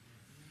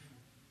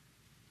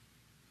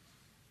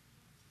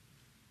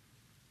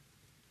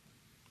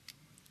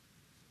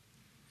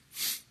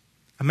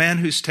 A man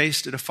who's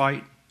tasted a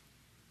fight,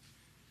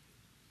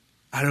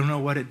 I don't know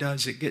what it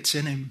does. It gets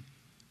in him.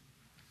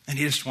 And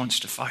he just wants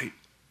to fight.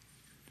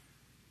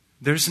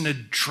 There's an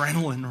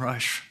adrenaline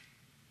rush.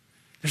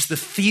 There's the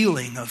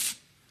feeling of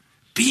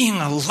being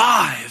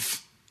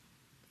alive.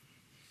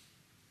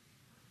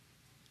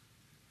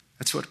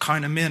 That's what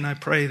kind of men I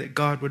pray that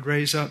God would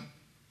raise up.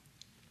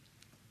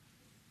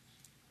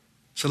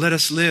 So let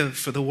us live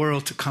for the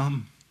world to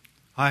come.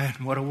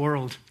 What a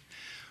world.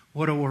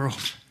 What a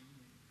world.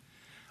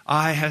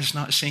 Eye has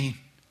not seen.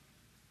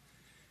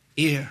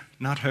 Ear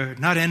not heard,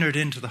 not entered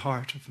into the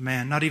heart of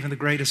man, not even the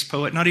greatest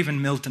poet, not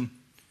even Milton.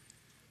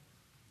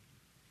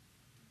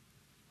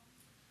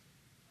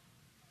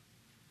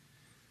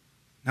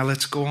 Now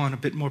let's go on a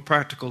bit more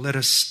practical. Let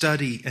us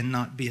study and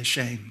not be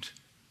ashamed.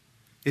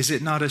 Is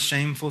it not a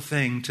shameful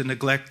thing to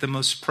neglect the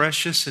most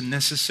precious and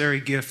necessary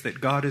gift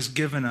that God has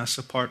given us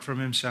apart from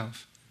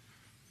Himself?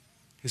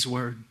 His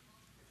Word.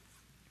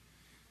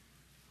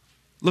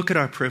 Look at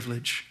our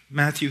privilege.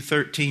 Matthew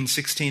 13,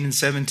 16 and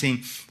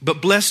 17.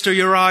 But blessed are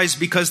your eyes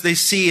because they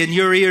see, and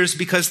your ears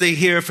because they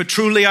hear. For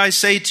truly I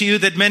say to you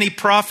that many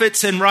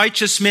prophets and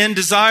righteous men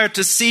desire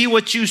to see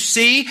what you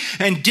see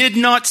and did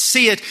not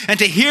see it, and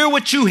to hear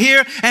what you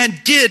hear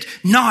and did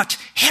not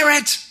hear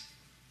it.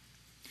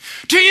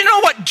 Do you know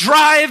what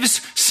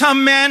drives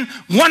some men?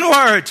 One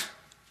word.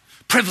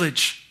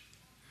 Privilege.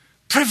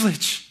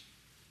 Privilege.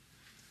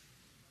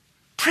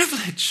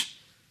 Privilege.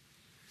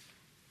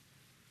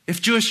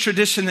 If Jewish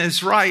tradition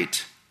is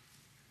right,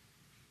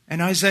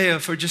 and Isaiah,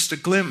 for just a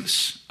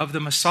glimpse of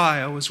the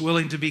Messiah, was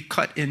willing to be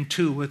cut in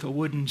two with a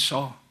wooden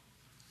saw,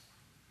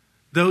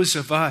 those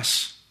of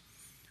us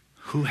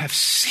who have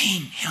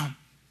seen Him,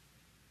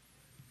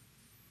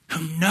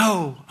 who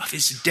know of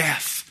His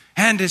death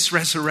and His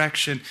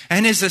resurrection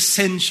and His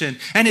ascension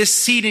and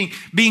His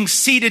being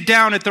seated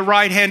down at the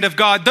right hand of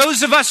God,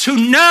 those of us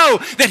who know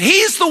that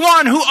He's the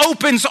one who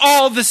opens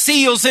all the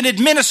seals and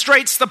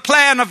administrates the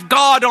plan of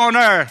God on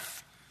earth,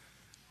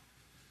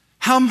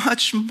 how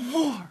much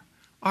more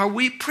are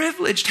we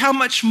privileged? How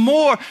much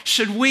more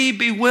should we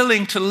be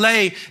willing to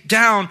lay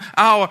down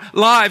our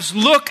lives?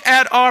 Look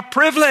at our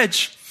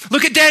privilege.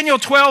 Look at Daniel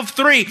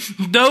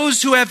 12:3.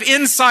 Those who have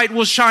insight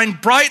will shine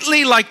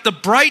brightly like the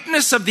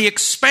brightness of the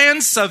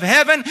expanse of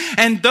heaven,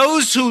 and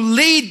those who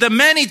lead the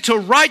many to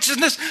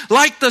righteousness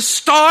like the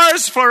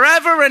stars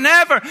forever and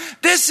ever.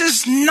 This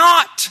is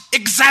not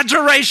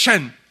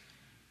exaggeration.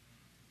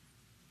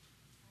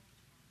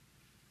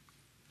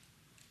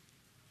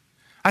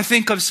 I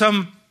think of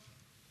some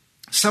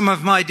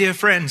of my dear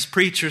friends,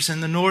 preachers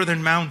in the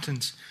northern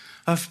mountains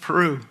of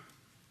Peru.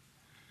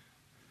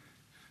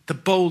 The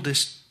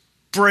boldest,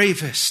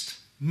 bravest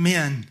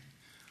men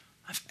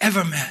I've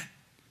ever met.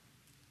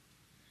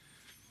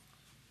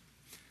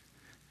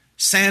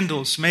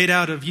 Sandals made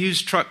out of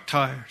used truck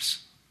tires.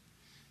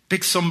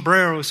 Big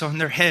sombreros on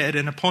their head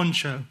and a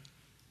poncho.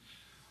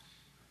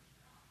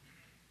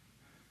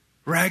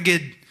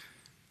 Ragged,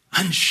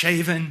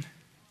 unshaven,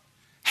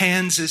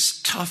 hands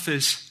as tough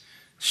as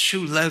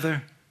shoe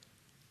leather.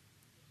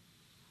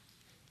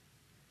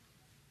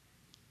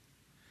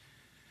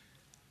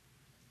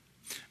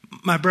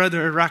 My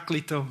brother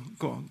Heraclito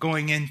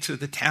going into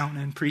the town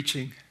and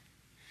preaching.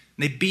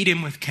 They beat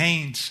him with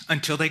canes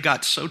until they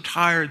got so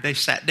tired they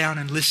sat down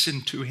and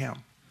listened to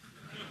him.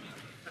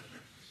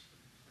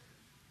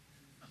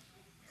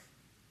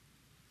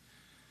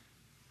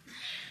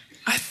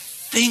 I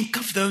think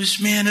of those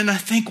men and I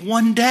think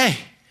one day,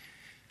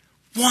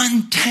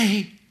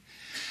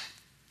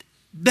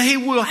 they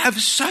will have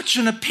such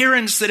an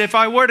appearance that if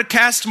I were to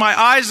cast my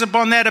eyes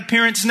upon that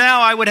appearance now,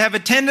 I would have a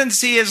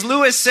tendency, as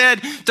Lewis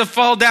said, to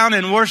fall down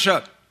and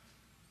worship.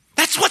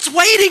 That's what's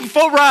waiting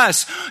for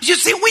us. You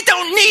see, we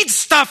don't need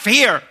stuff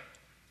here.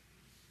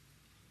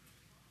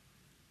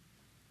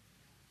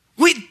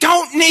 We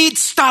don't need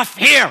stuff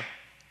here.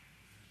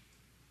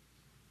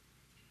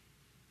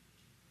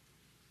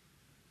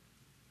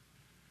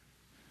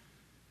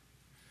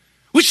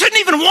 We shouldn't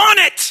even want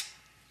it.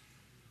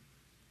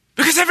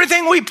 Because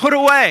everything we put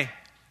away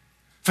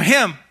for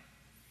Him,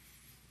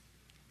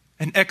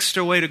 an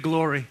extra weight of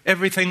glory.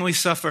 Everything we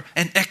suffer,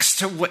 an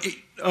extra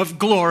weight of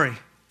glory.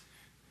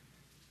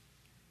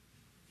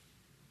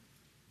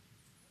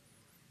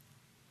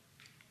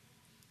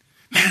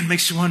 Man,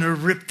 makes you want to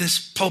rip this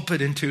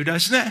pulpit in two,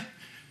 doesn't it?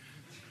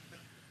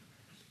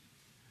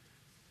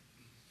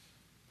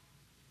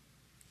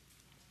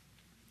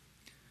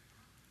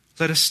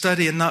 Let us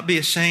study and not be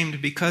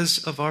ashamed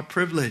because of our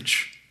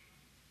privilege.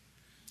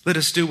 Let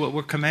us do what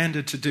we're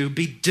commanded to do.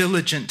 Be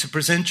diligent to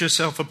present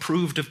yourself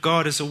approved of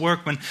God as a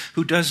workman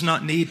who does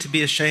not need to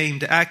be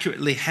ashamed,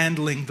 accurately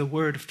handling the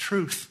word of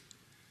truth.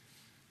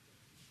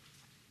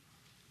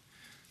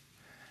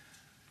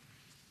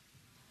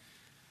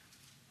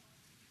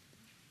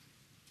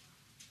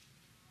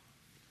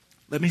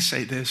 Let me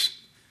say this.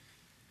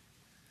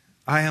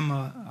 I am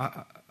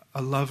a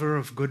lover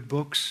of good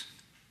books.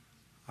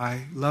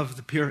 I love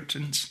the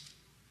Puritans,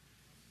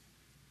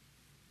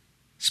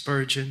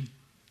 Spurgeon,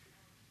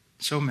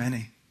 so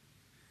many.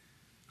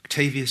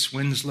 Octavius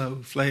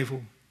Winslow,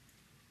 Flavel,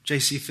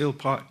 J.C.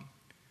 Philpott.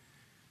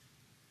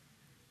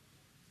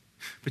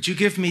 But you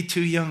give me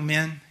two young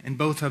men, and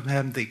both of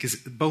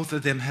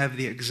them have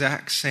the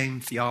exact same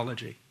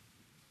theology,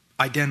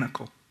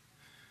 identical.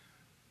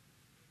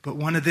 But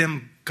one of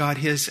them got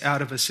his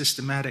out of a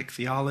systematic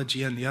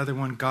theology, and the other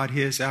one got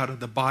his out of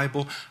the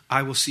Bible.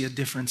 I will see a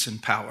difference in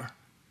power.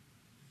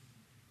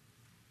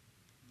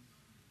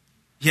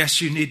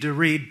 Yes, you need to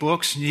read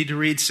books. You need to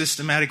read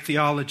systematic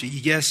theology.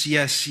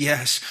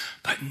 Yes.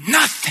 But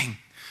nothing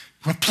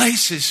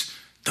replaces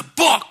the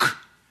book.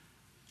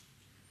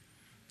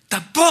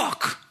 The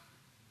book.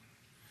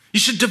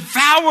 You should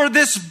devour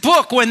this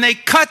book. When they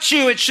cut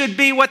you, it should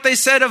be what they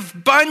said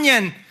of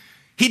Bunyan.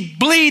 He'd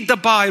bleed the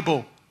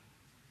Bible.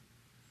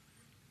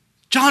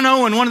 John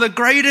Owen, one of the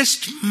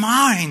greatest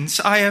minds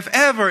I have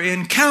ever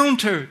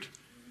encountered.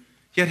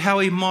 Yet how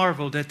he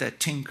marveled at that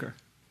tinker.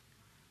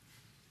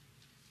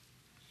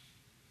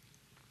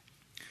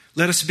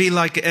 Let us be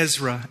like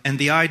Ezra and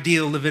the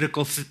ideal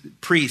Levitical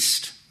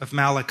priest of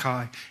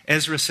Malachi.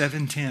 Ezra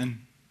 7:10.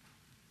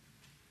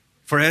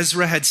 For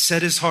Ezra had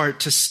set his heart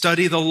to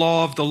study the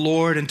law of the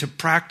Lord and to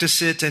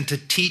practice it and to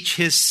teach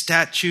his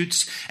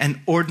statutes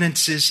and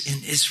ordinances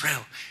in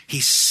Israel.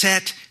 He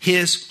set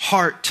his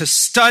heart to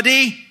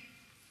study,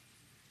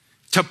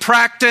 to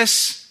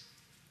practice,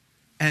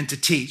 and to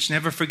teach.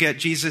 Never forget,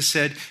 Jesus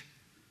said,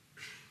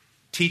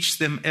 teach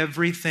them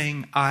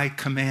everything I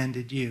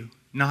commanded you,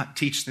 not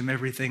teach them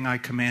everything I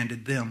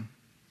commanded them.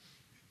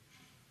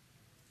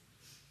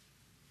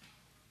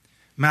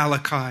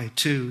 Malachi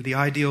 2, the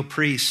ideal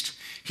priest.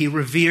 He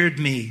revered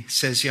me,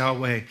 says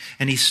Yahweh,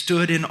 and he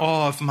stood in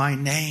awe of my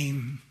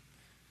name.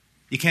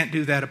 You can't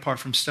do that apart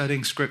from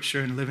studying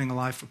Scripture and living a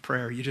life of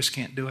prayer. You just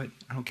can't do it.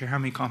 I don't care how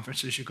many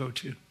conferences you go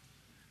to.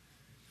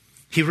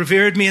 He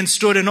revered me and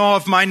stood in awe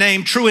of my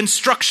name. True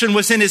instruction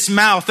was in his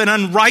mouth, and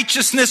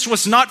unrighteousness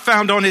was not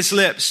found on his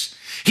lips.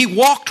 He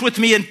walked with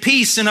me in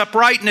peace and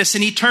uprightness,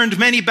 and he turned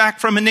many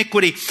back from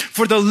iniquity.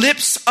 For the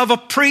lips of a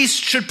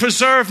priest should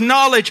preserve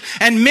knowledge,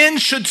 and men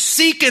should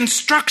seek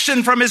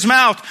instruction from his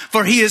mouth,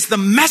 for he is the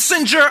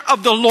messenger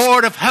of the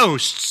Lord of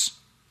hosts.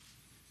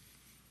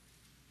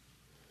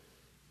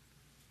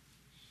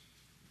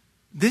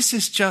 This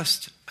is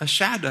just a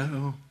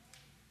shadow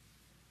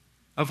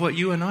of what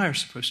you and I are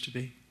supposed to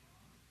be.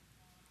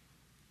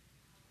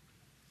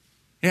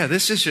 Yeah,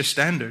 this is your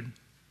standard.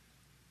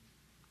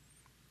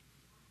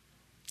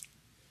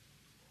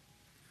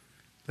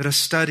 Let us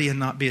study and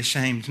not be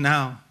ashamed.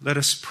 Now, let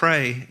us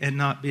pray and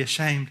not be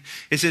ashamed.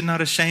 Is it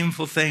not a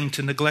shameful thing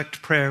to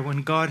neglect prayer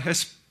when God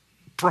has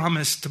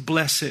promised to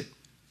bless it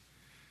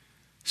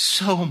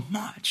so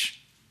much?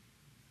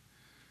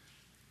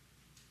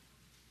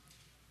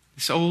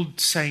 This old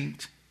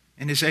saint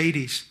in his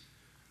 80s,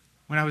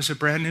 when I was a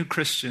brand new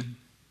Christian,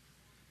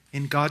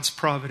 in God's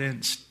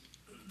providence,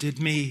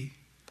 did me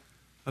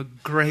a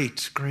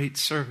great, great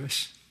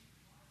service.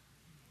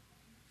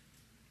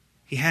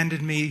 He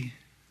handed me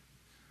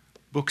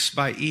books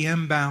by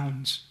E.M.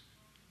 Bounds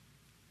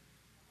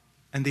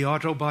and the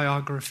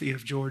autobiography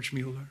of George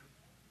Mueller.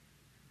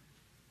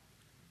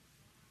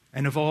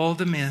 And of all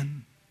the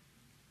men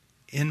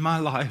in my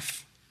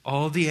life,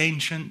 all the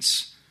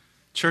ancients,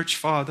 church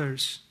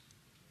fathers,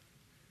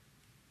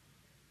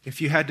 if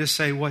you had to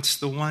say what's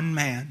the one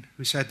man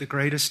who's had the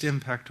greatest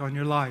impact on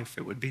your life,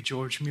 it would be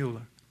George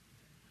Mueller.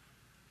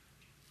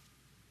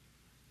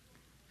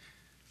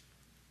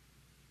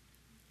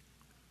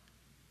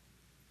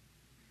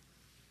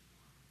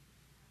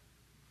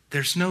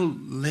 There's no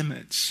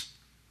limits.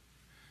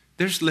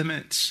 There's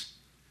limits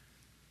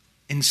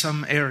in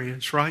some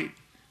areas, right?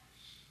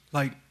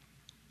 Like,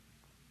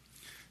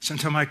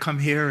 sometimes I come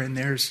here and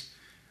there's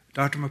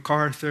Dr.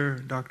 MacArthur,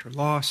 Dr.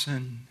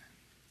 Lawson,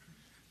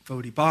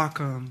 Vodi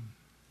Bakum,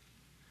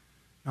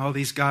 and all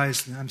these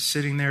guys. And I'm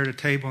sitting there at a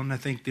table and I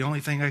think the only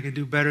thing I can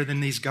do better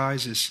than these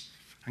guys is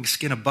I can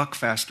skin a buck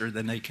faster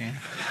than they can.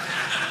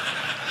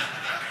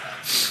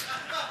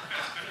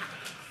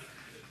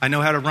 I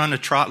know how to run a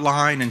trot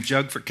line and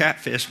jug for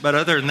catfish, but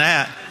other than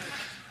that,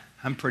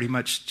 I'm pretty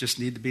much just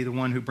need to be the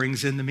one who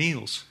brings in the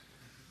meals.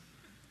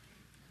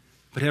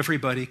 But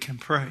everybody can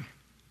pray.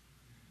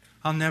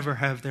 I'll never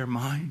have their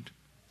mind.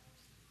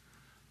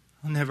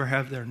 I'll never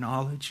have their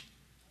knowledge.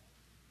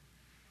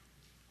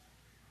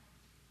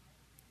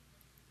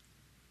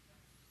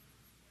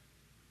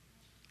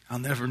 I'll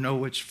never know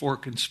which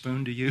fork and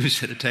spoon to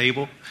use at a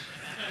table.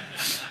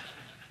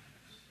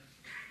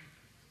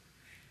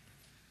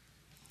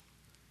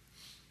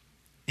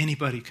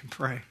 Anybody can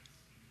pray.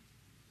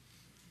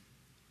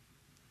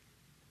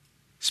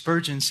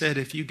 Spurgeon said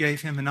if you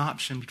gave him an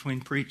option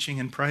between preaching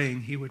and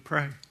praying, he would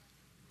pray.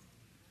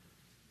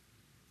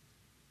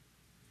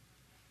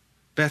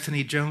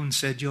 Bethany Jones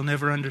said, you'll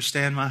never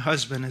understand my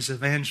husband as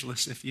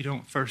evangelist if you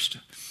don't first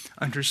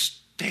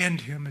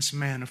understand him as a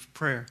man of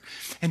prayer.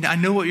 And I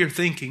know what you're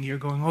thinking. You're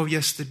going, oh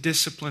yes, the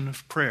discipline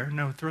of prayer.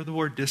 No, throw the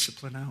word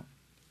discipline out.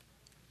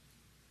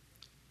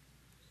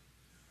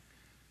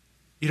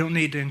 You don't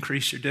need to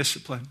increase your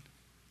discipline.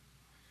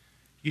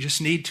 You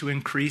just need to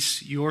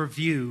increase your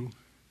view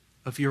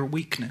of your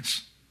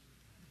weakness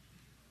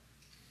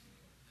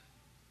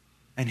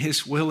and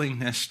his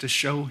willingness to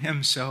show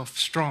himself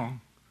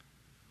strong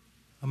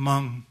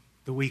among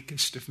the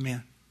weakest of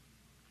men.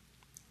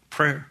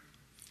 Prayer.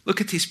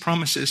 Look at these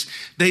promises.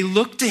 They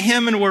looked to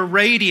him and were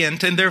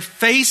radiant, and their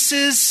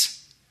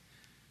faces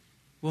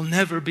will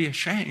never be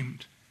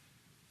ashamed.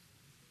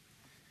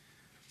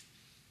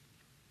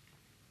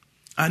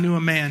 I knew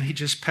a man, he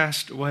just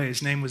passed away.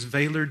 His name was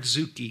Vaylord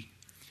Zucke.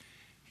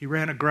 He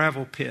ran a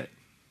gravel pit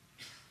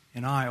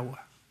in Iowa.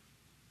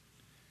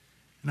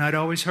 And I'd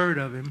always heard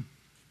of him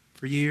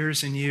for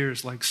years and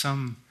years, like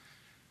some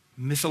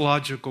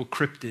mythological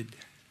cryptid.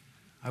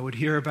 I would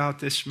hear about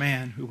this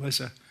man who was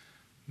a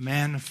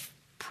man of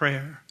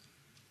prayer.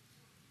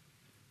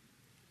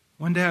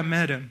 One day I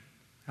met him.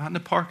 out in the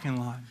parking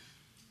lot.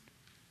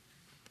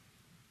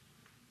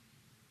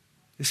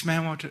 This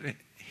man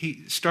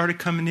he started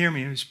coming near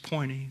me. He was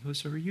pointing. He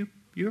goes,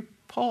 you're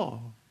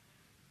Paul.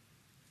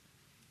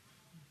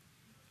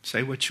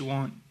 Say what you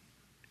want.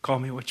 Call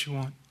me what you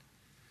want.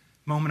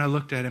 The moment I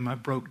looked at him, I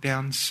broke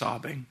down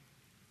sobbing.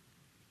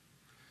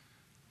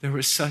 There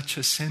was such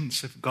a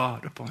sense of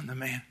God upon the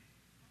man.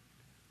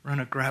 We're in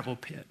a gravel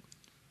pit.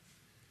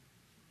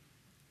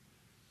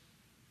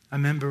 I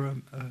remember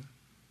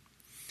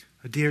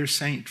a dear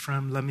saint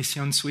from La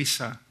Mission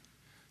Suiza,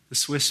 the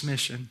Swiss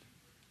mission,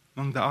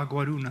 among the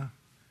Aguaruna.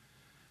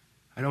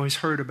 I'd always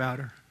heard about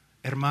her.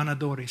 Hermana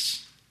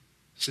Doris,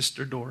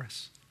 Sister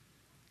Doris.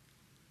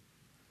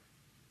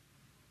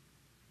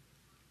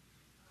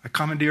 I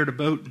commandeered a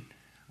boat.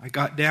 I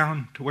got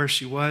down to where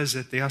she was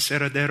at the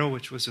Aserradero,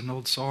 which was an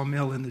old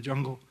sawmill in the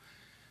jungle.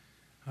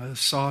 I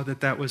saw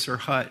that was her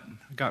hut.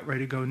 I got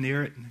ready to go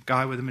near it, and the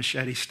guy with a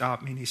machete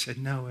stopped me, and he said,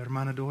 "No,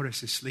 Hermana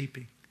Doris is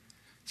sleeping."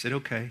 I said,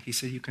 "Okay." He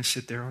said, "You can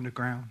sit there on the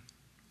ground."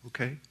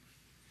 Okay.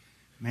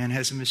 Man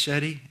has a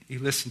machete. You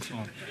listen to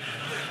him.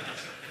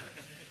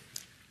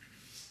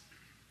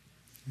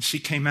 And she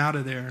came out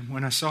of there, and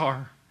when I saw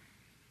her,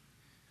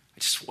 I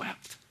just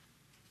wept.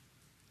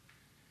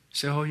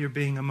 Say, "Oh, you're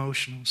being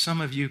emotional."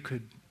 Some of you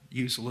could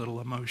use a little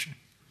emotion.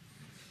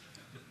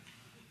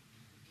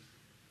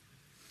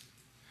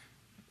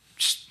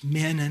 Just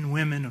men and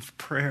women of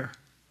prayer.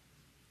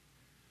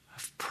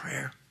 Of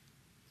prayer.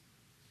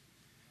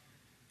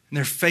 And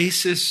their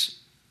faces,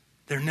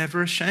 they're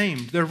never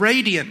ashamed. They're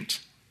radiant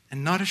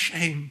and not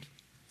ashamed.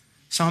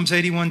 Psalms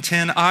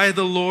 81:10, "I,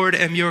 the Lord,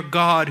 am your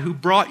God, who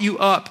brought you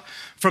up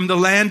from the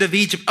land of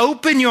Egypt.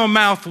 Open your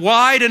mouth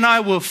wide and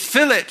I will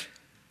fill it."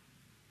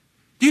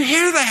 Do you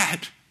hear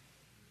that?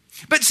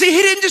 But see,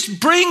 he didn't just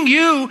bring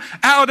you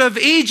out of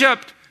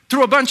Egypt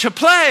through a bunch of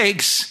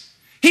plagues.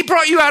 He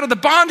brought you out of the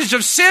bondage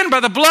of sin by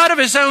the blood of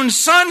his own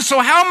son. So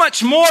how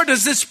much more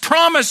does this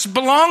promise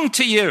belong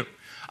to you?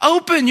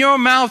 Open your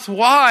mouth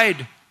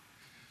wide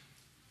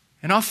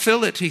and I'll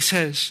fill it, he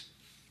says.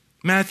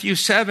 Matthew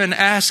 7,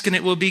 "Ask and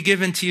it will be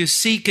given to you.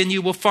 Seek and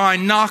you will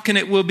find. Knock and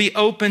it will be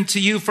opened to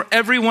you. For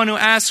everyone who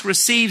asks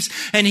receives,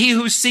 and he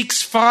who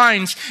seeks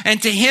finds.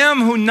 And to him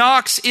who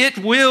knocks it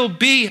will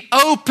be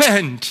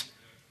opened."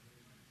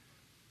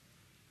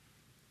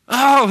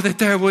 Oh, that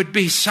there would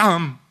be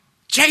some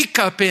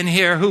Jacob in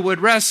here who would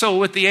wrestle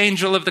with the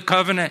angel of the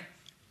covenant.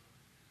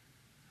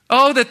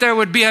 Oh, that there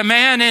would be a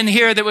man in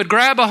here that would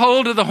grab a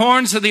hold of the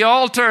horns of the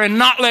altar and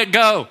not let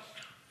go.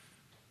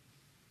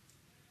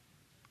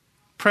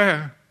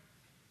 Prayer.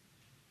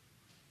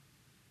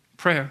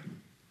 Prayer.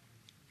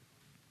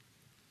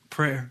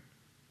 Prayer.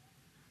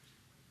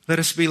 Let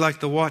us be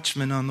like the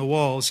watchmen on the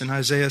walls in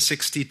Isaiah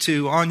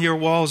 62. "On your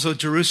walls, O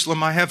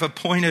Jerusalem, I have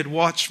appointed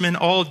watchmen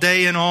all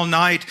day and all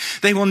night.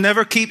 They will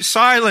never keep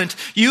silent.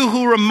 You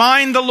who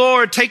remind the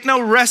Lord, take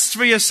no rest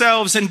for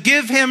yourselves and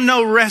give him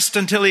no rest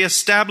until he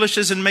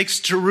establishes and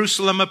makes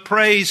Jerusalem a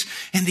praise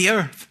in the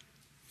earth."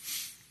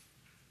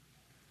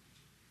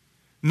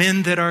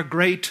 Men that are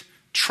great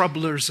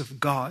troublers of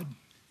God.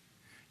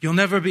 You'll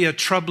never be a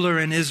troubler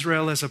in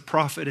Israel as a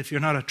prophet if you're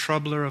not a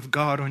troubler of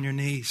God on your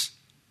knees.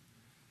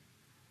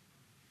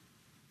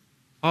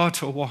 Oh,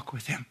 to walk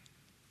with him.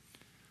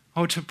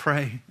 Oh, to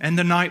pray. And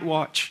the night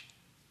watch.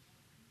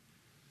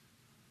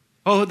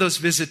 Oh, those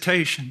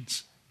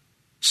visitations.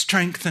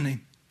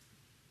 Strengthening.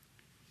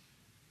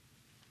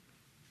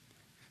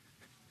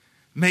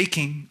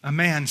 Making a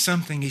man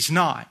something he's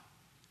not.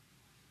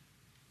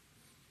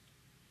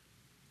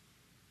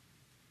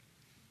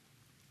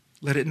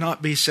 Let it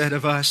not be said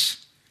of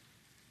us,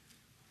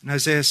 in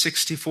Isaiah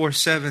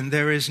 64:7,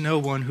 "There is no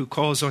one who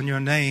calls on your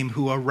name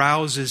who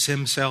arouses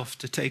himself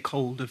to take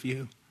hold of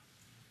you."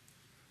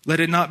 Let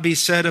it not be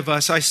said of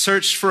us, "I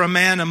searched for a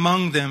man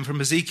among them,"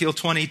 from Ezekiel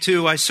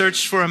 22. "I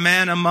searched for a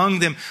man among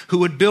them who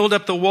would build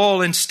up the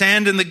wall and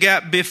stand in the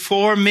gap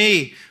before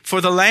me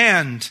for the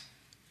land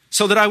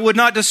so that I would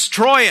not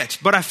destroy it,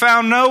 but I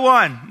found no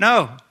one."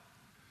 No.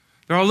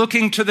 They're all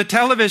looking to the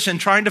television,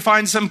 trying to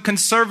find some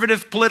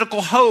conservative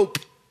political hope.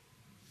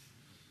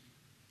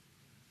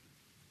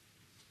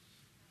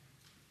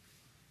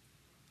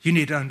 You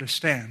need to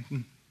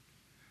understand,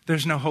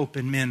 there's no hope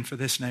in men for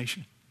this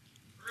nation.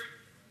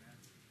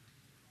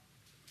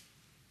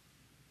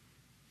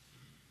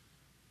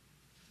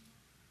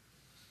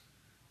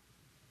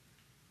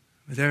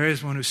 But there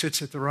is one who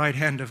sits at the right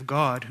hand of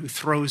God, who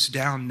throws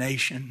down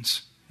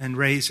nations and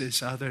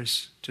raises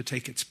others to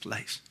take its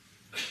place.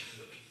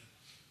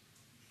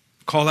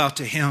 Call out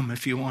to him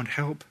if you want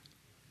help.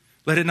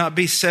 Let it not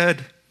be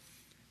said,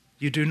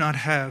 "You do not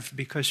have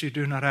because you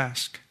do not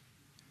ask."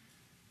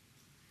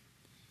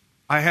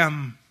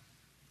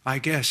 I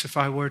guess, if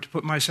I were to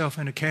put myself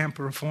in a camp,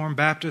 a Reformed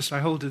Baptist, I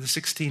hold to the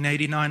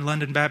 1689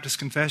 London Baptist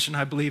Confession.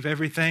 I believe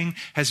everything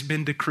has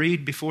been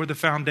decreed before the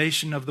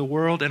foundation of the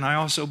world, and I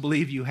also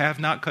believe you have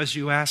not because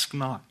you ask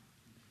not.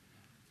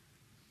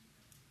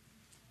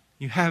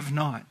 You have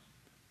not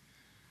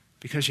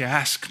because you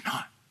ask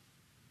not.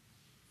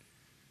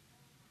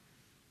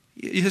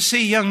 You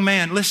see, young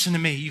man, listen to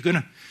me.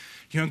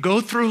 You're going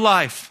to go through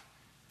life,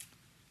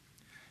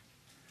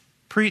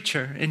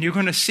 preacher, and you're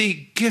going to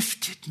see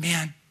gifted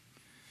men.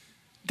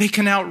 They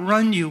can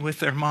outrun you with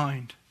their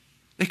mind.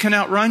 They can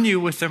outrun you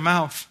with their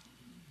mouth.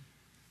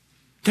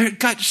 They've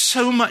got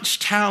so much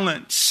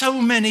talent,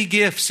 so many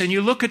gifts, and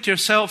you look at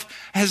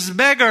yourself as a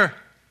beggar.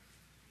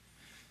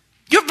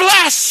 You're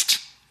blessed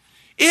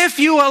if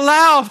you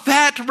allow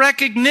that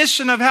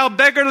recognition of how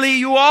beggarly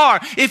you are,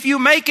 if you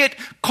make it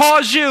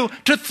cause you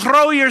to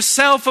throw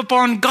yourself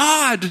upon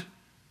God,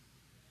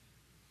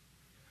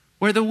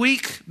 where the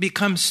weak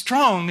become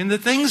strong and the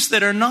things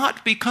that are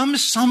not become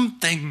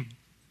something.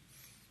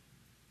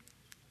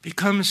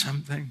 Become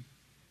something.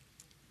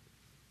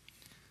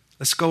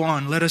 Let's go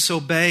on. Let us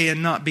obey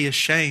and not be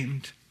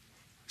ashamed.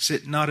 Is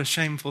it not a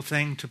shameful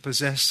thing to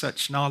possess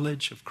such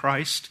knowledge of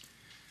Christ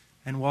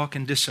and walk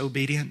in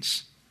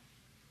disobedience?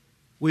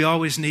 We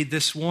always need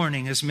this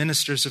warning as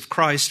ministers of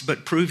Christ,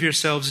 but prove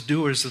yourselves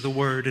doers of the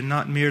word and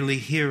not merely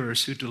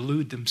hearers who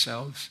delude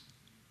themselves.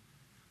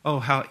 Oh,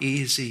 how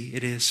easy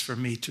it is for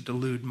me to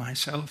delude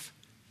myself.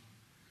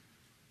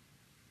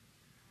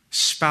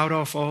 Spout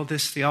off all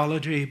this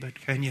theology, but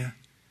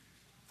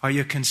are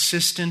you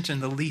consistent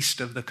in the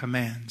least of the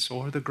commands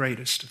or the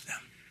greatest of them?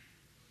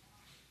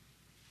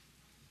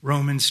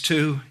 Romans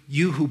 2,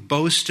 you who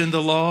boast in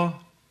the law,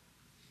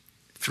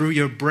 through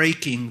your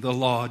breaking the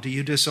law, do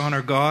you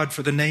dishonor God?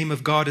 For the name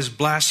of God is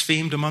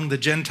blasphemed among the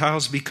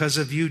Gentiles because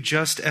of you,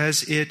 just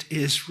as it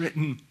is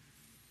written.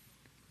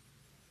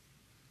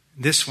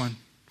 This one,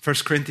 1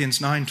 Corinthians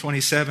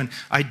 9:27,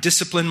 I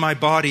discipline my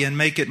body and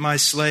make it my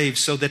slave,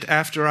 so that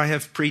after I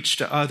have preached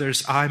to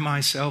others, I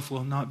myself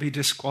will not be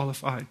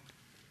disqualified.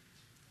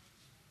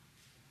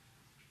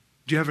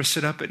 Do you ever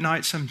sit up at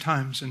night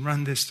sometimes and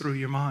run this through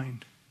your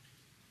mind?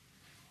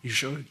 You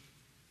should.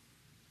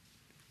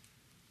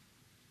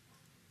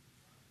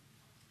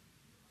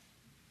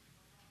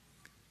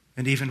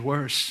 And even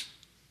worse,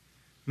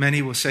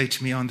 many will say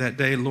to me on that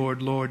day,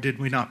 Lord, Lord, did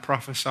we not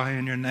prophesy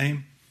in your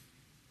name?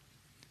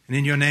 And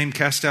in your name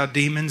cast out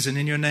demons, and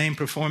in your name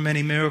perform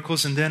many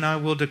miracles, and then I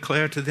will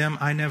declare to them,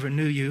 I never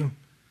knew you.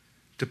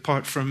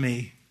 Depart from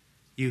me,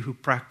 you who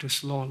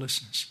practice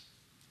lawlessness.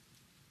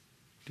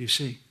 Do you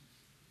see?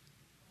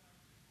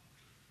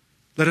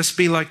 Let us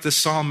be like the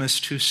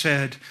psalmist who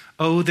said,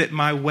 oh, that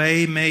my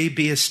way may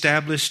be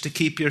established to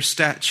keep your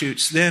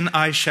statutes. Then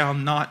I shall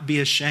not be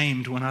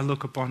ashamed when I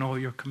look upon all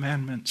your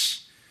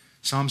commandments.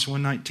 Psalms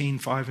 119,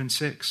 5 and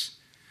 6.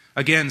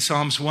 Again,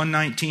 Psalms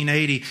 119,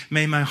 80.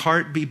 May my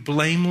heart be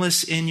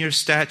blameless in your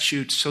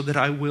statutes so that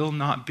I will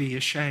not be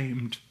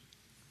ashamed.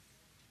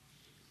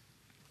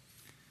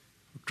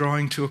 We're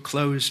drawing to a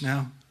close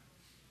now.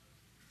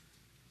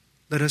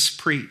 Let us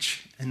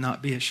preach and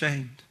not be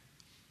ashamed.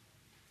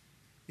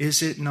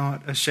 Is it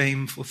not a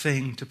shameful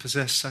thing to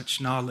possess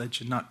such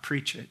knowledge and not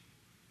preach it?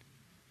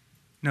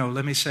 No,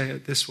 let me say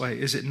it this way.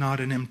 Is it not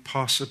an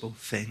impossible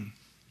thing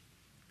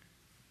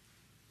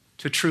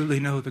to truly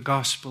know the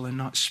gospel and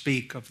not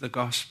speak of the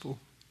gospel?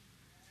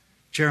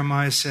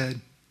 Jeremiah said,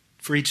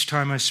 for each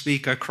time I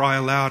speak, I cry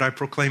aloud, I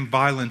proclaim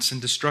violence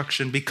and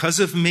destruction. Because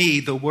of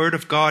me, the word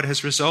of God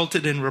has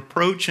resulted in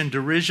reproach and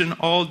derision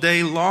all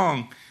day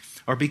long.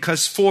 Or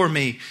because for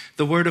me,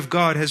 the word of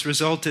God has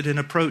resulted in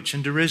approach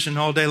and derision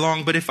all day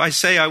long. But if I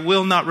say I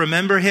will not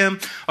remember him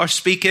or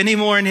speak any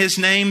more in his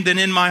name, then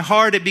in my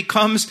heart it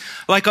becomes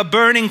like a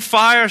burning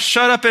fire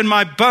shut up in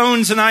my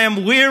bones, and I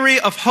am weary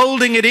of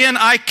holding it in.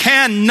 I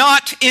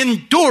cannot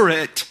endure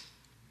it.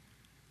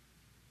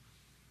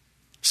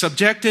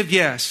 Subjective,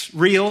 yes.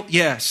 Real,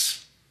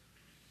 yes.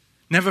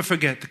 Never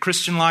forget, the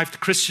Christian life, the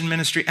Christian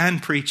ministry,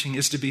 and preaching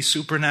is to be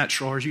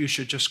supernatural, or you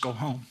should just go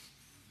home.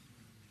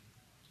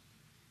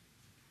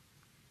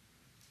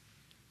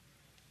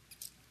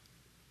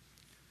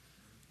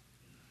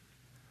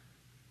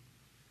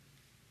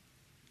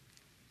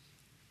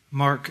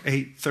 Mark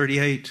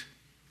 8:38,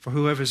 for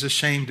whoever is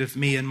ashamed of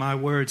me and my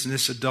words in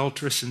this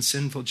adulterous and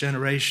sinful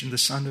generation, the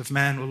Son of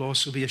Man will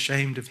also be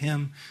ashamed of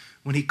him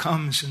when he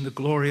comes in the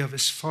glory of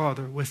his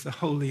Father with the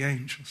holy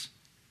angels.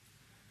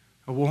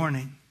 A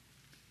warning.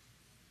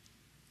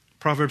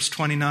 Proverbs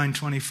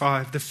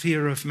 29:25, the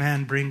fear of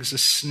man brings a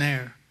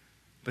snare,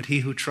 but he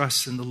who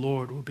trusts in the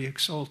Lord will be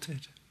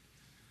exalted.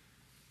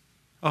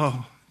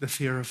 Oh, the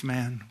fear of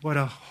man. What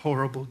a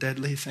horrible,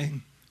 deadly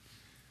thing.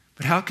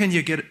 But how can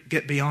you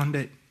get beyond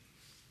it?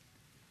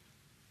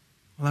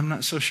 Well, I'm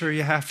not so sure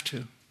you have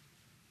to.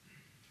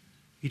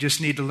 You just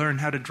need to learn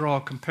how to draw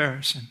a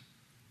comparison.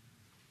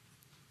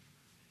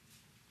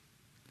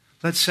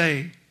 Let's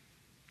say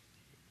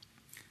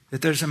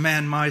that there's a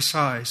man my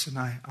size and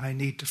I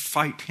need to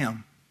fight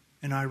him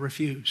and I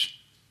refuse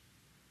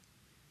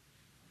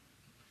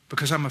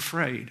because I'm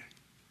afraid.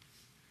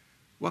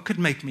 What could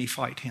make me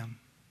fight him?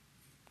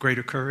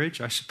 Greater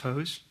courage, I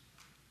suppose.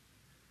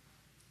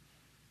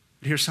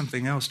 But here's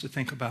something else to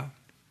think about.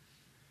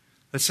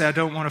 Let's say I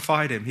don't want to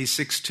fight him. He's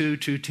 6'2",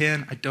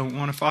 210. I don't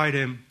want to fight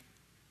him.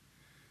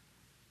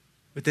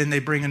 But then they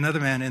bring another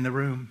man in the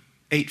room,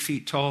 8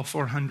 feet tall,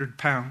 400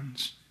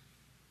 pounds.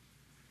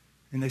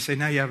 And they say,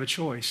 now you have a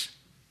choice.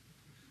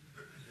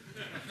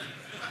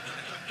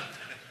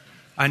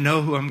 I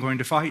know who I'm going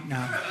to fight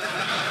now.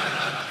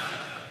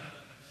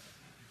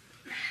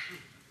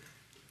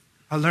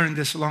 I learned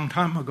this a long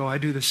time ago. I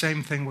do the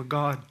same thing with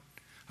God.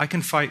 I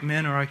can fight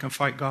men or I can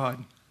fight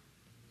God.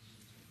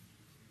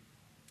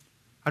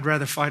 I'd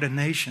rather fight a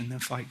nation than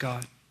fight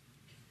God.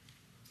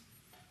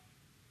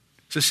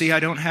 So see, I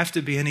don't have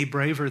to be any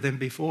braver than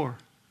before.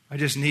 I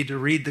just need to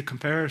read the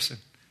comparison.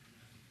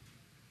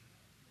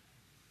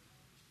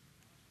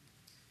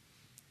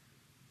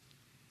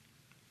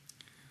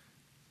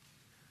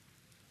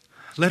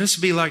 Let us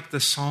be like the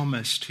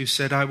psalmist who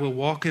said, I will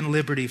walk in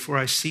liberty, for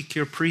I seek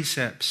your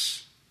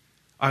precepts.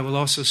 I will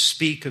also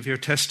speak of your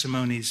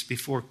testimonies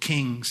before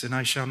kings, and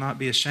I shall not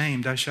be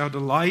ashamed. I shall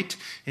delight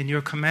in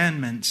your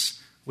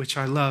commandments, which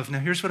I love. Now,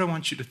 here's what I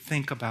want you to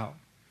think about.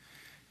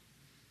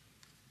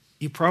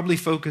 You probably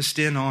focused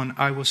in on,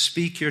 I will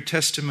speak your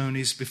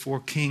testimonies before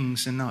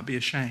kings and not be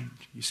ashamed.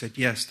 You said,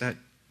 yes, that.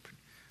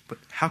 But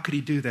how could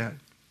he do that?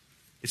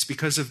 It's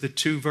because of the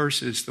two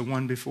verses, the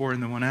one before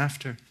and the one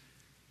after.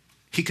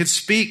 He could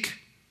speak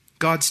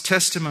God's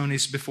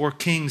testimonies before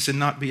kings and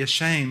not be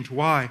ashamed.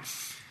 Why?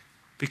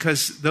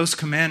 Because those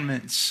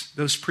commandments,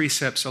 those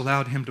precepts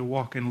allowed him to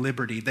walk in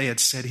liberty. They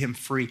had set him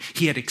free.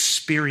 He had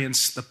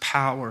experienced the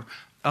power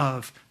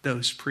of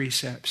those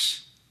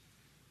precepts.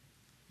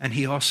 And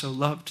he also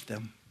loved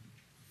them.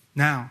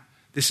 Now,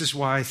 this is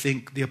why I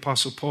think the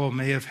Apostle Paul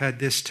may have had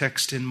this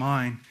text in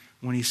mind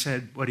when he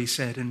said what he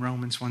said in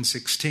Romans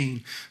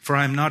 1:16. For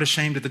I am not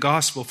ashamed of the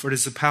gospel, for it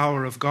is the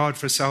power of God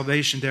for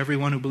salvation to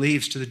everyone who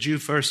believes, to the Jew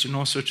first and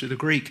also to the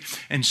Greek.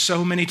 And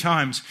so many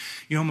times,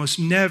 you almost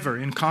never,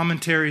 in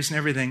commentaries and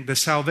everything, the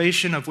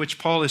salvation of which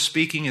Paul is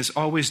speaking is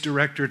always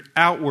directed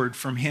outward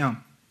from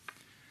him.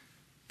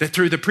 That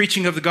through the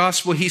preaching of the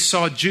gospel, he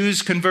saw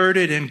Jews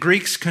converted and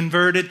Greeks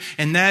converted,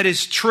 and that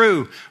is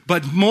true.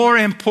 But more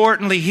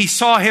importantly, he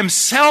saw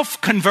himself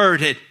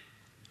converted.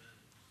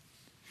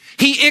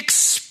 He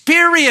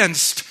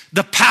experienced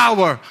the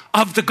power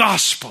of the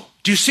gospel.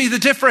 Do you see the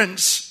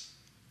difference?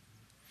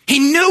 He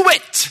knew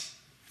it.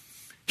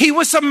 He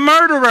was a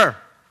murderer.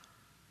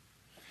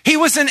 He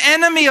was an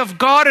enemy of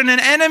God and an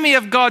enemy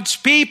of God's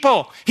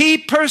people. He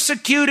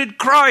persecuted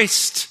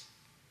Christ.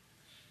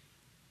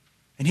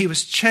 And he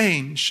was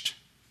changed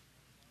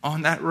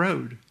on that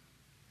road.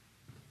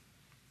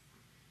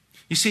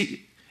 You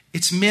see,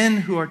 it's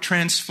men who are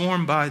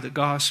transformed by the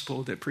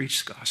gospel that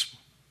preach the gospel.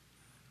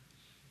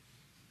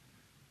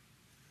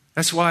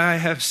 That's why I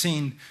have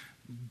seen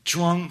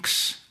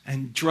drunks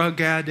and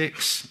drug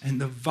addicts and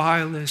the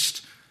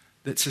vilest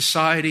that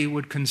society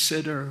would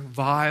consider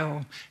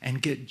vile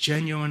and get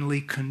genuinely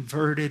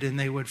converted, and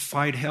they would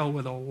fight hell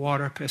with a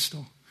water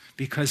pistol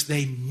because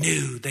they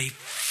knew, they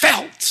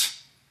felt,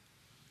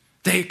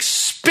 they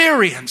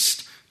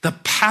experienced the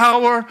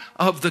power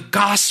of the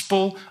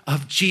gospel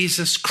of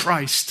Jesus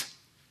Christ.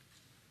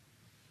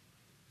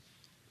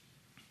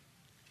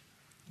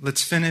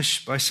 Let's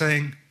finish by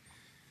saying,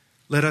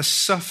 let us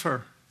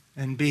suffer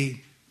and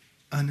be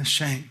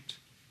unashamed.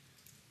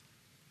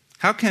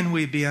 How can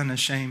we be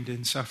unashamed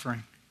in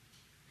suffering?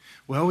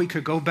 Well, we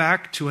could go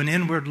back to an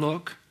inward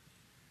look,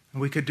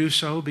 and we could do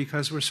so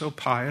because we're so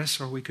pious,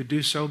 or we could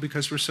do so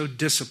because we're so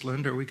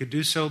disciplined, or we could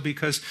do so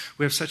because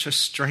we have such a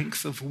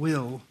strength of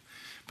will.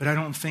 But I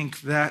don't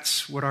think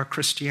that's what our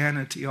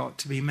Christianity ought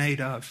to be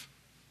made of.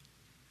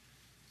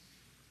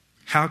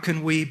 How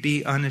can we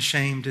be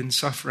unashamed in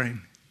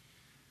suffering?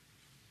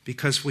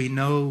 Because we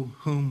know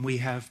whom we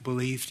have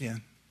believed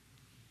in.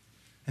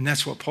 And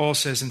that's what Paul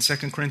says in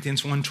 2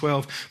 Corinthians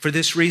 1:12. For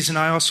this reason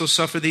I also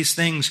suffer these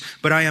things,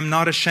 but I am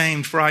not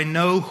ashamed, for I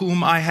know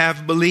whom I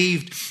have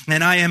believed,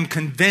 and I am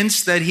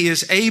convinced that he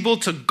is able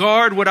to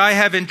guard what I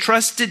have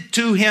entrusted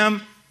to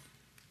him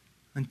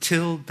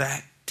until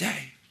that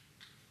day.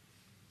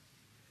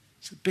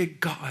 It's a big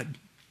God.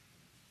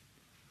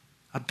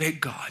 A big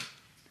God.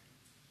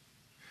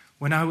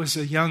 When I was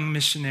a young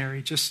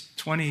missionary, just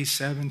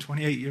 27,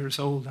 28 years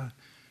old,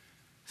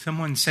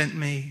 someone sent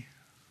me.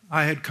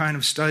 I had kind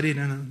of studied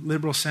in a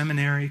liberal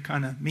seminary,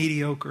 kind of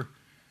mediocre,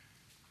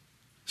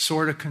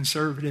 sort of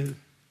conservative.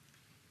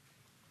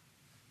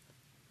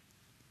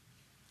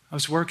 I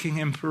was working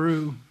in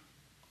Peru.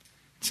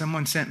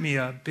 Someone sent me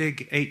a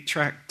big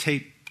 8-track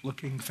tape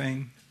looking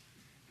thing,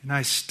 and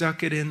I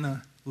stuck it in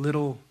the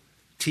little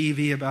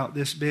TV about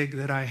this big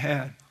that I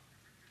had.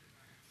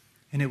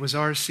 And it was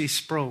R.C.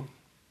 Sproul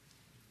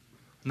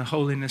and the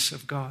holiness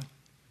of God.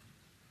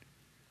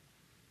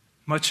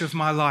 Much of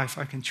my life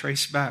I can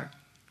trace back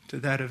to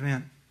that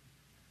event.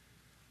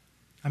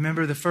 I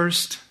remember the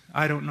first,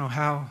 I don't know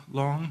how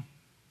long,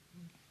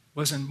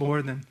 wasn't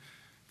more than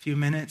a few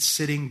minutes,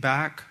 sitting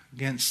back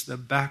against the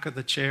back of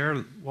the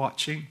chair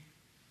watching.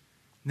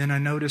 And then I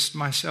noticed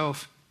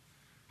myself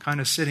kind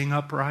of sitting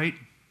upright.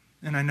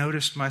 And I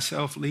noticed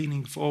myself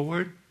leaning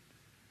forward.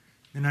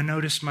 Then I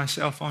noticed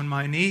myself on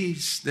my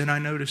knees. Then I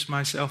noticed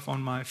myself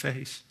on my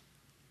face.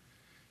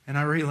 And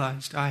I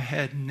realized I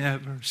had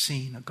never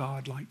seen a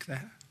God like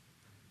that.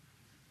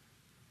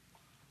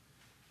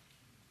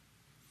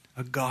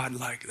 A God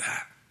like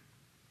that.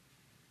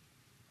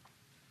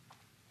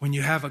 When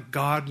you have a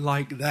God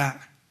like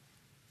that,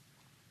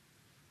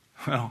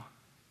 well,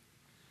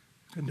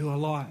 you can do a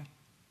lot.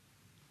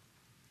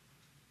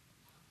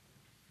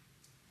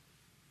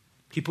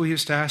 People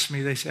used to ask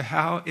me, they say,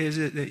 how is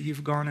it that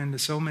you've gone into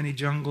so many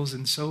jungles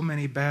and so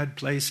many bad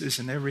places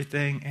and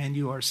everything, and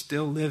you are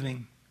still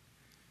living?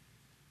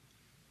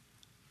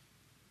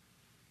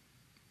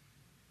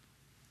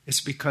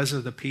 It's because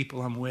of the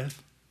people I'm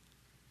with.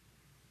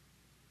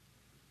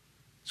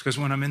 It's because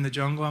when I'm in the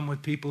jungle, I'm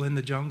with people in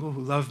the jungle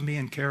who love me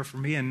and care for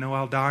me and know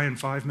I'll die in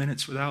 5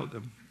 minutes without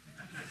them.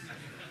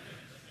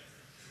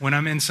 When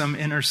I'm in some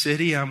inner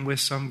city, I'm with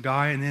some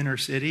guy in the inner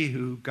city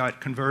who got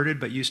converted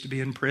but used to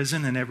be in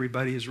prison, and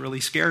everybody is really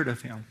scared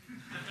of him.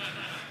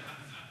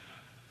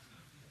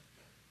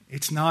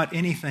 It's not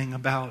anything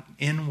about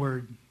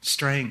inward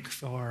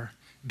strength or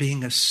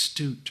being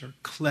astute or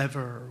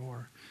clever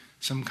or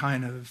some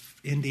kind of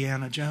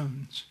Indiana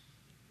Jones.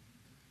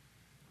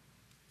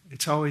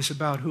 It's always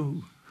about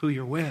who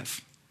you're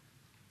with.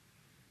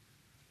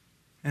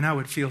 And I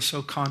would feel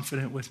so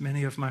confident with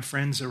many of my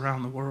friends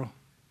around the world.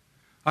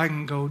 I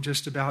can go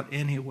just about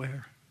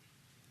anywhere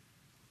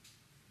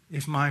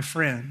if my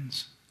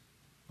friends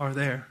are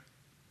there.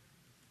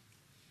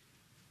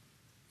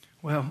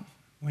 Well,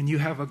 when you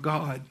have a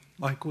God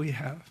like we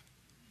have,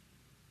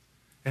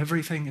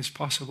 everything is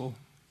possible.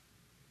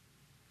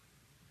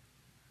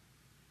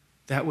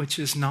 That which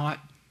is not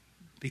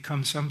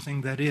becomes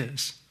something that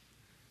is.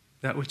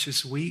 That which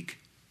is weak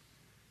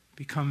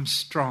becomes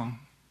strong.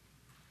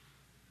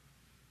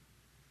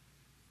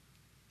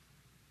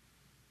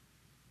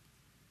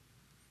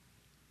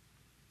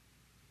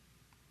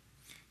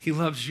 He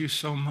loves you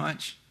so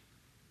much.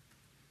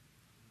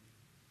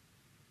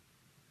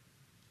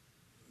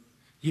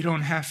 You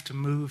don't have to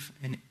move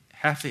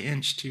half an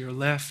inch to your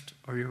left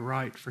or your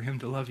right for him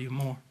to love you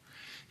more.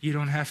 You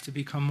don't have to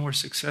become more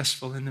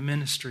successful in the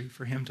ministry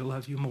for him to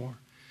love you more.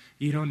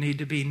 You don't need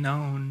to be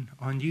known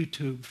on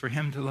YouTube for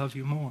him to love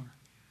you more.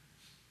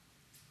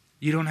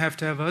 You don't have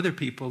to have other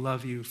people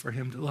love you for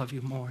him to love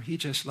you more. He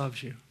just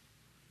loves you.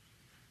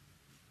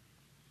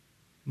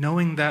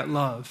 Knowing that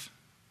love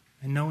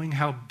and knowing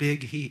how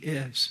big he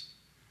is,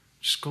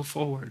 just go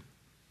forward,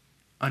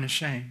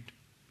 unashamed,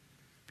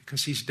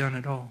 because he's done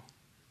it all.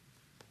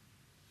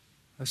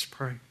 Let's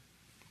pray.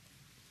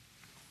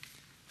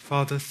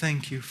 Father,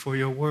 thank you for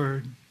your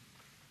word.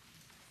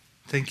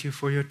 Thank you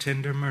for your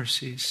tender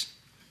mercies.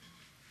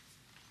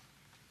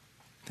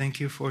 Thank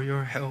you for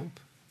your help.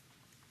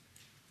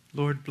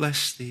 Lord,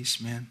 bless these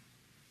men.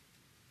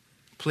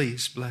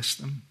 Please bless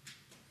them.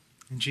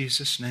 In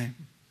Jesus' name,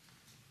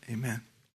 amen.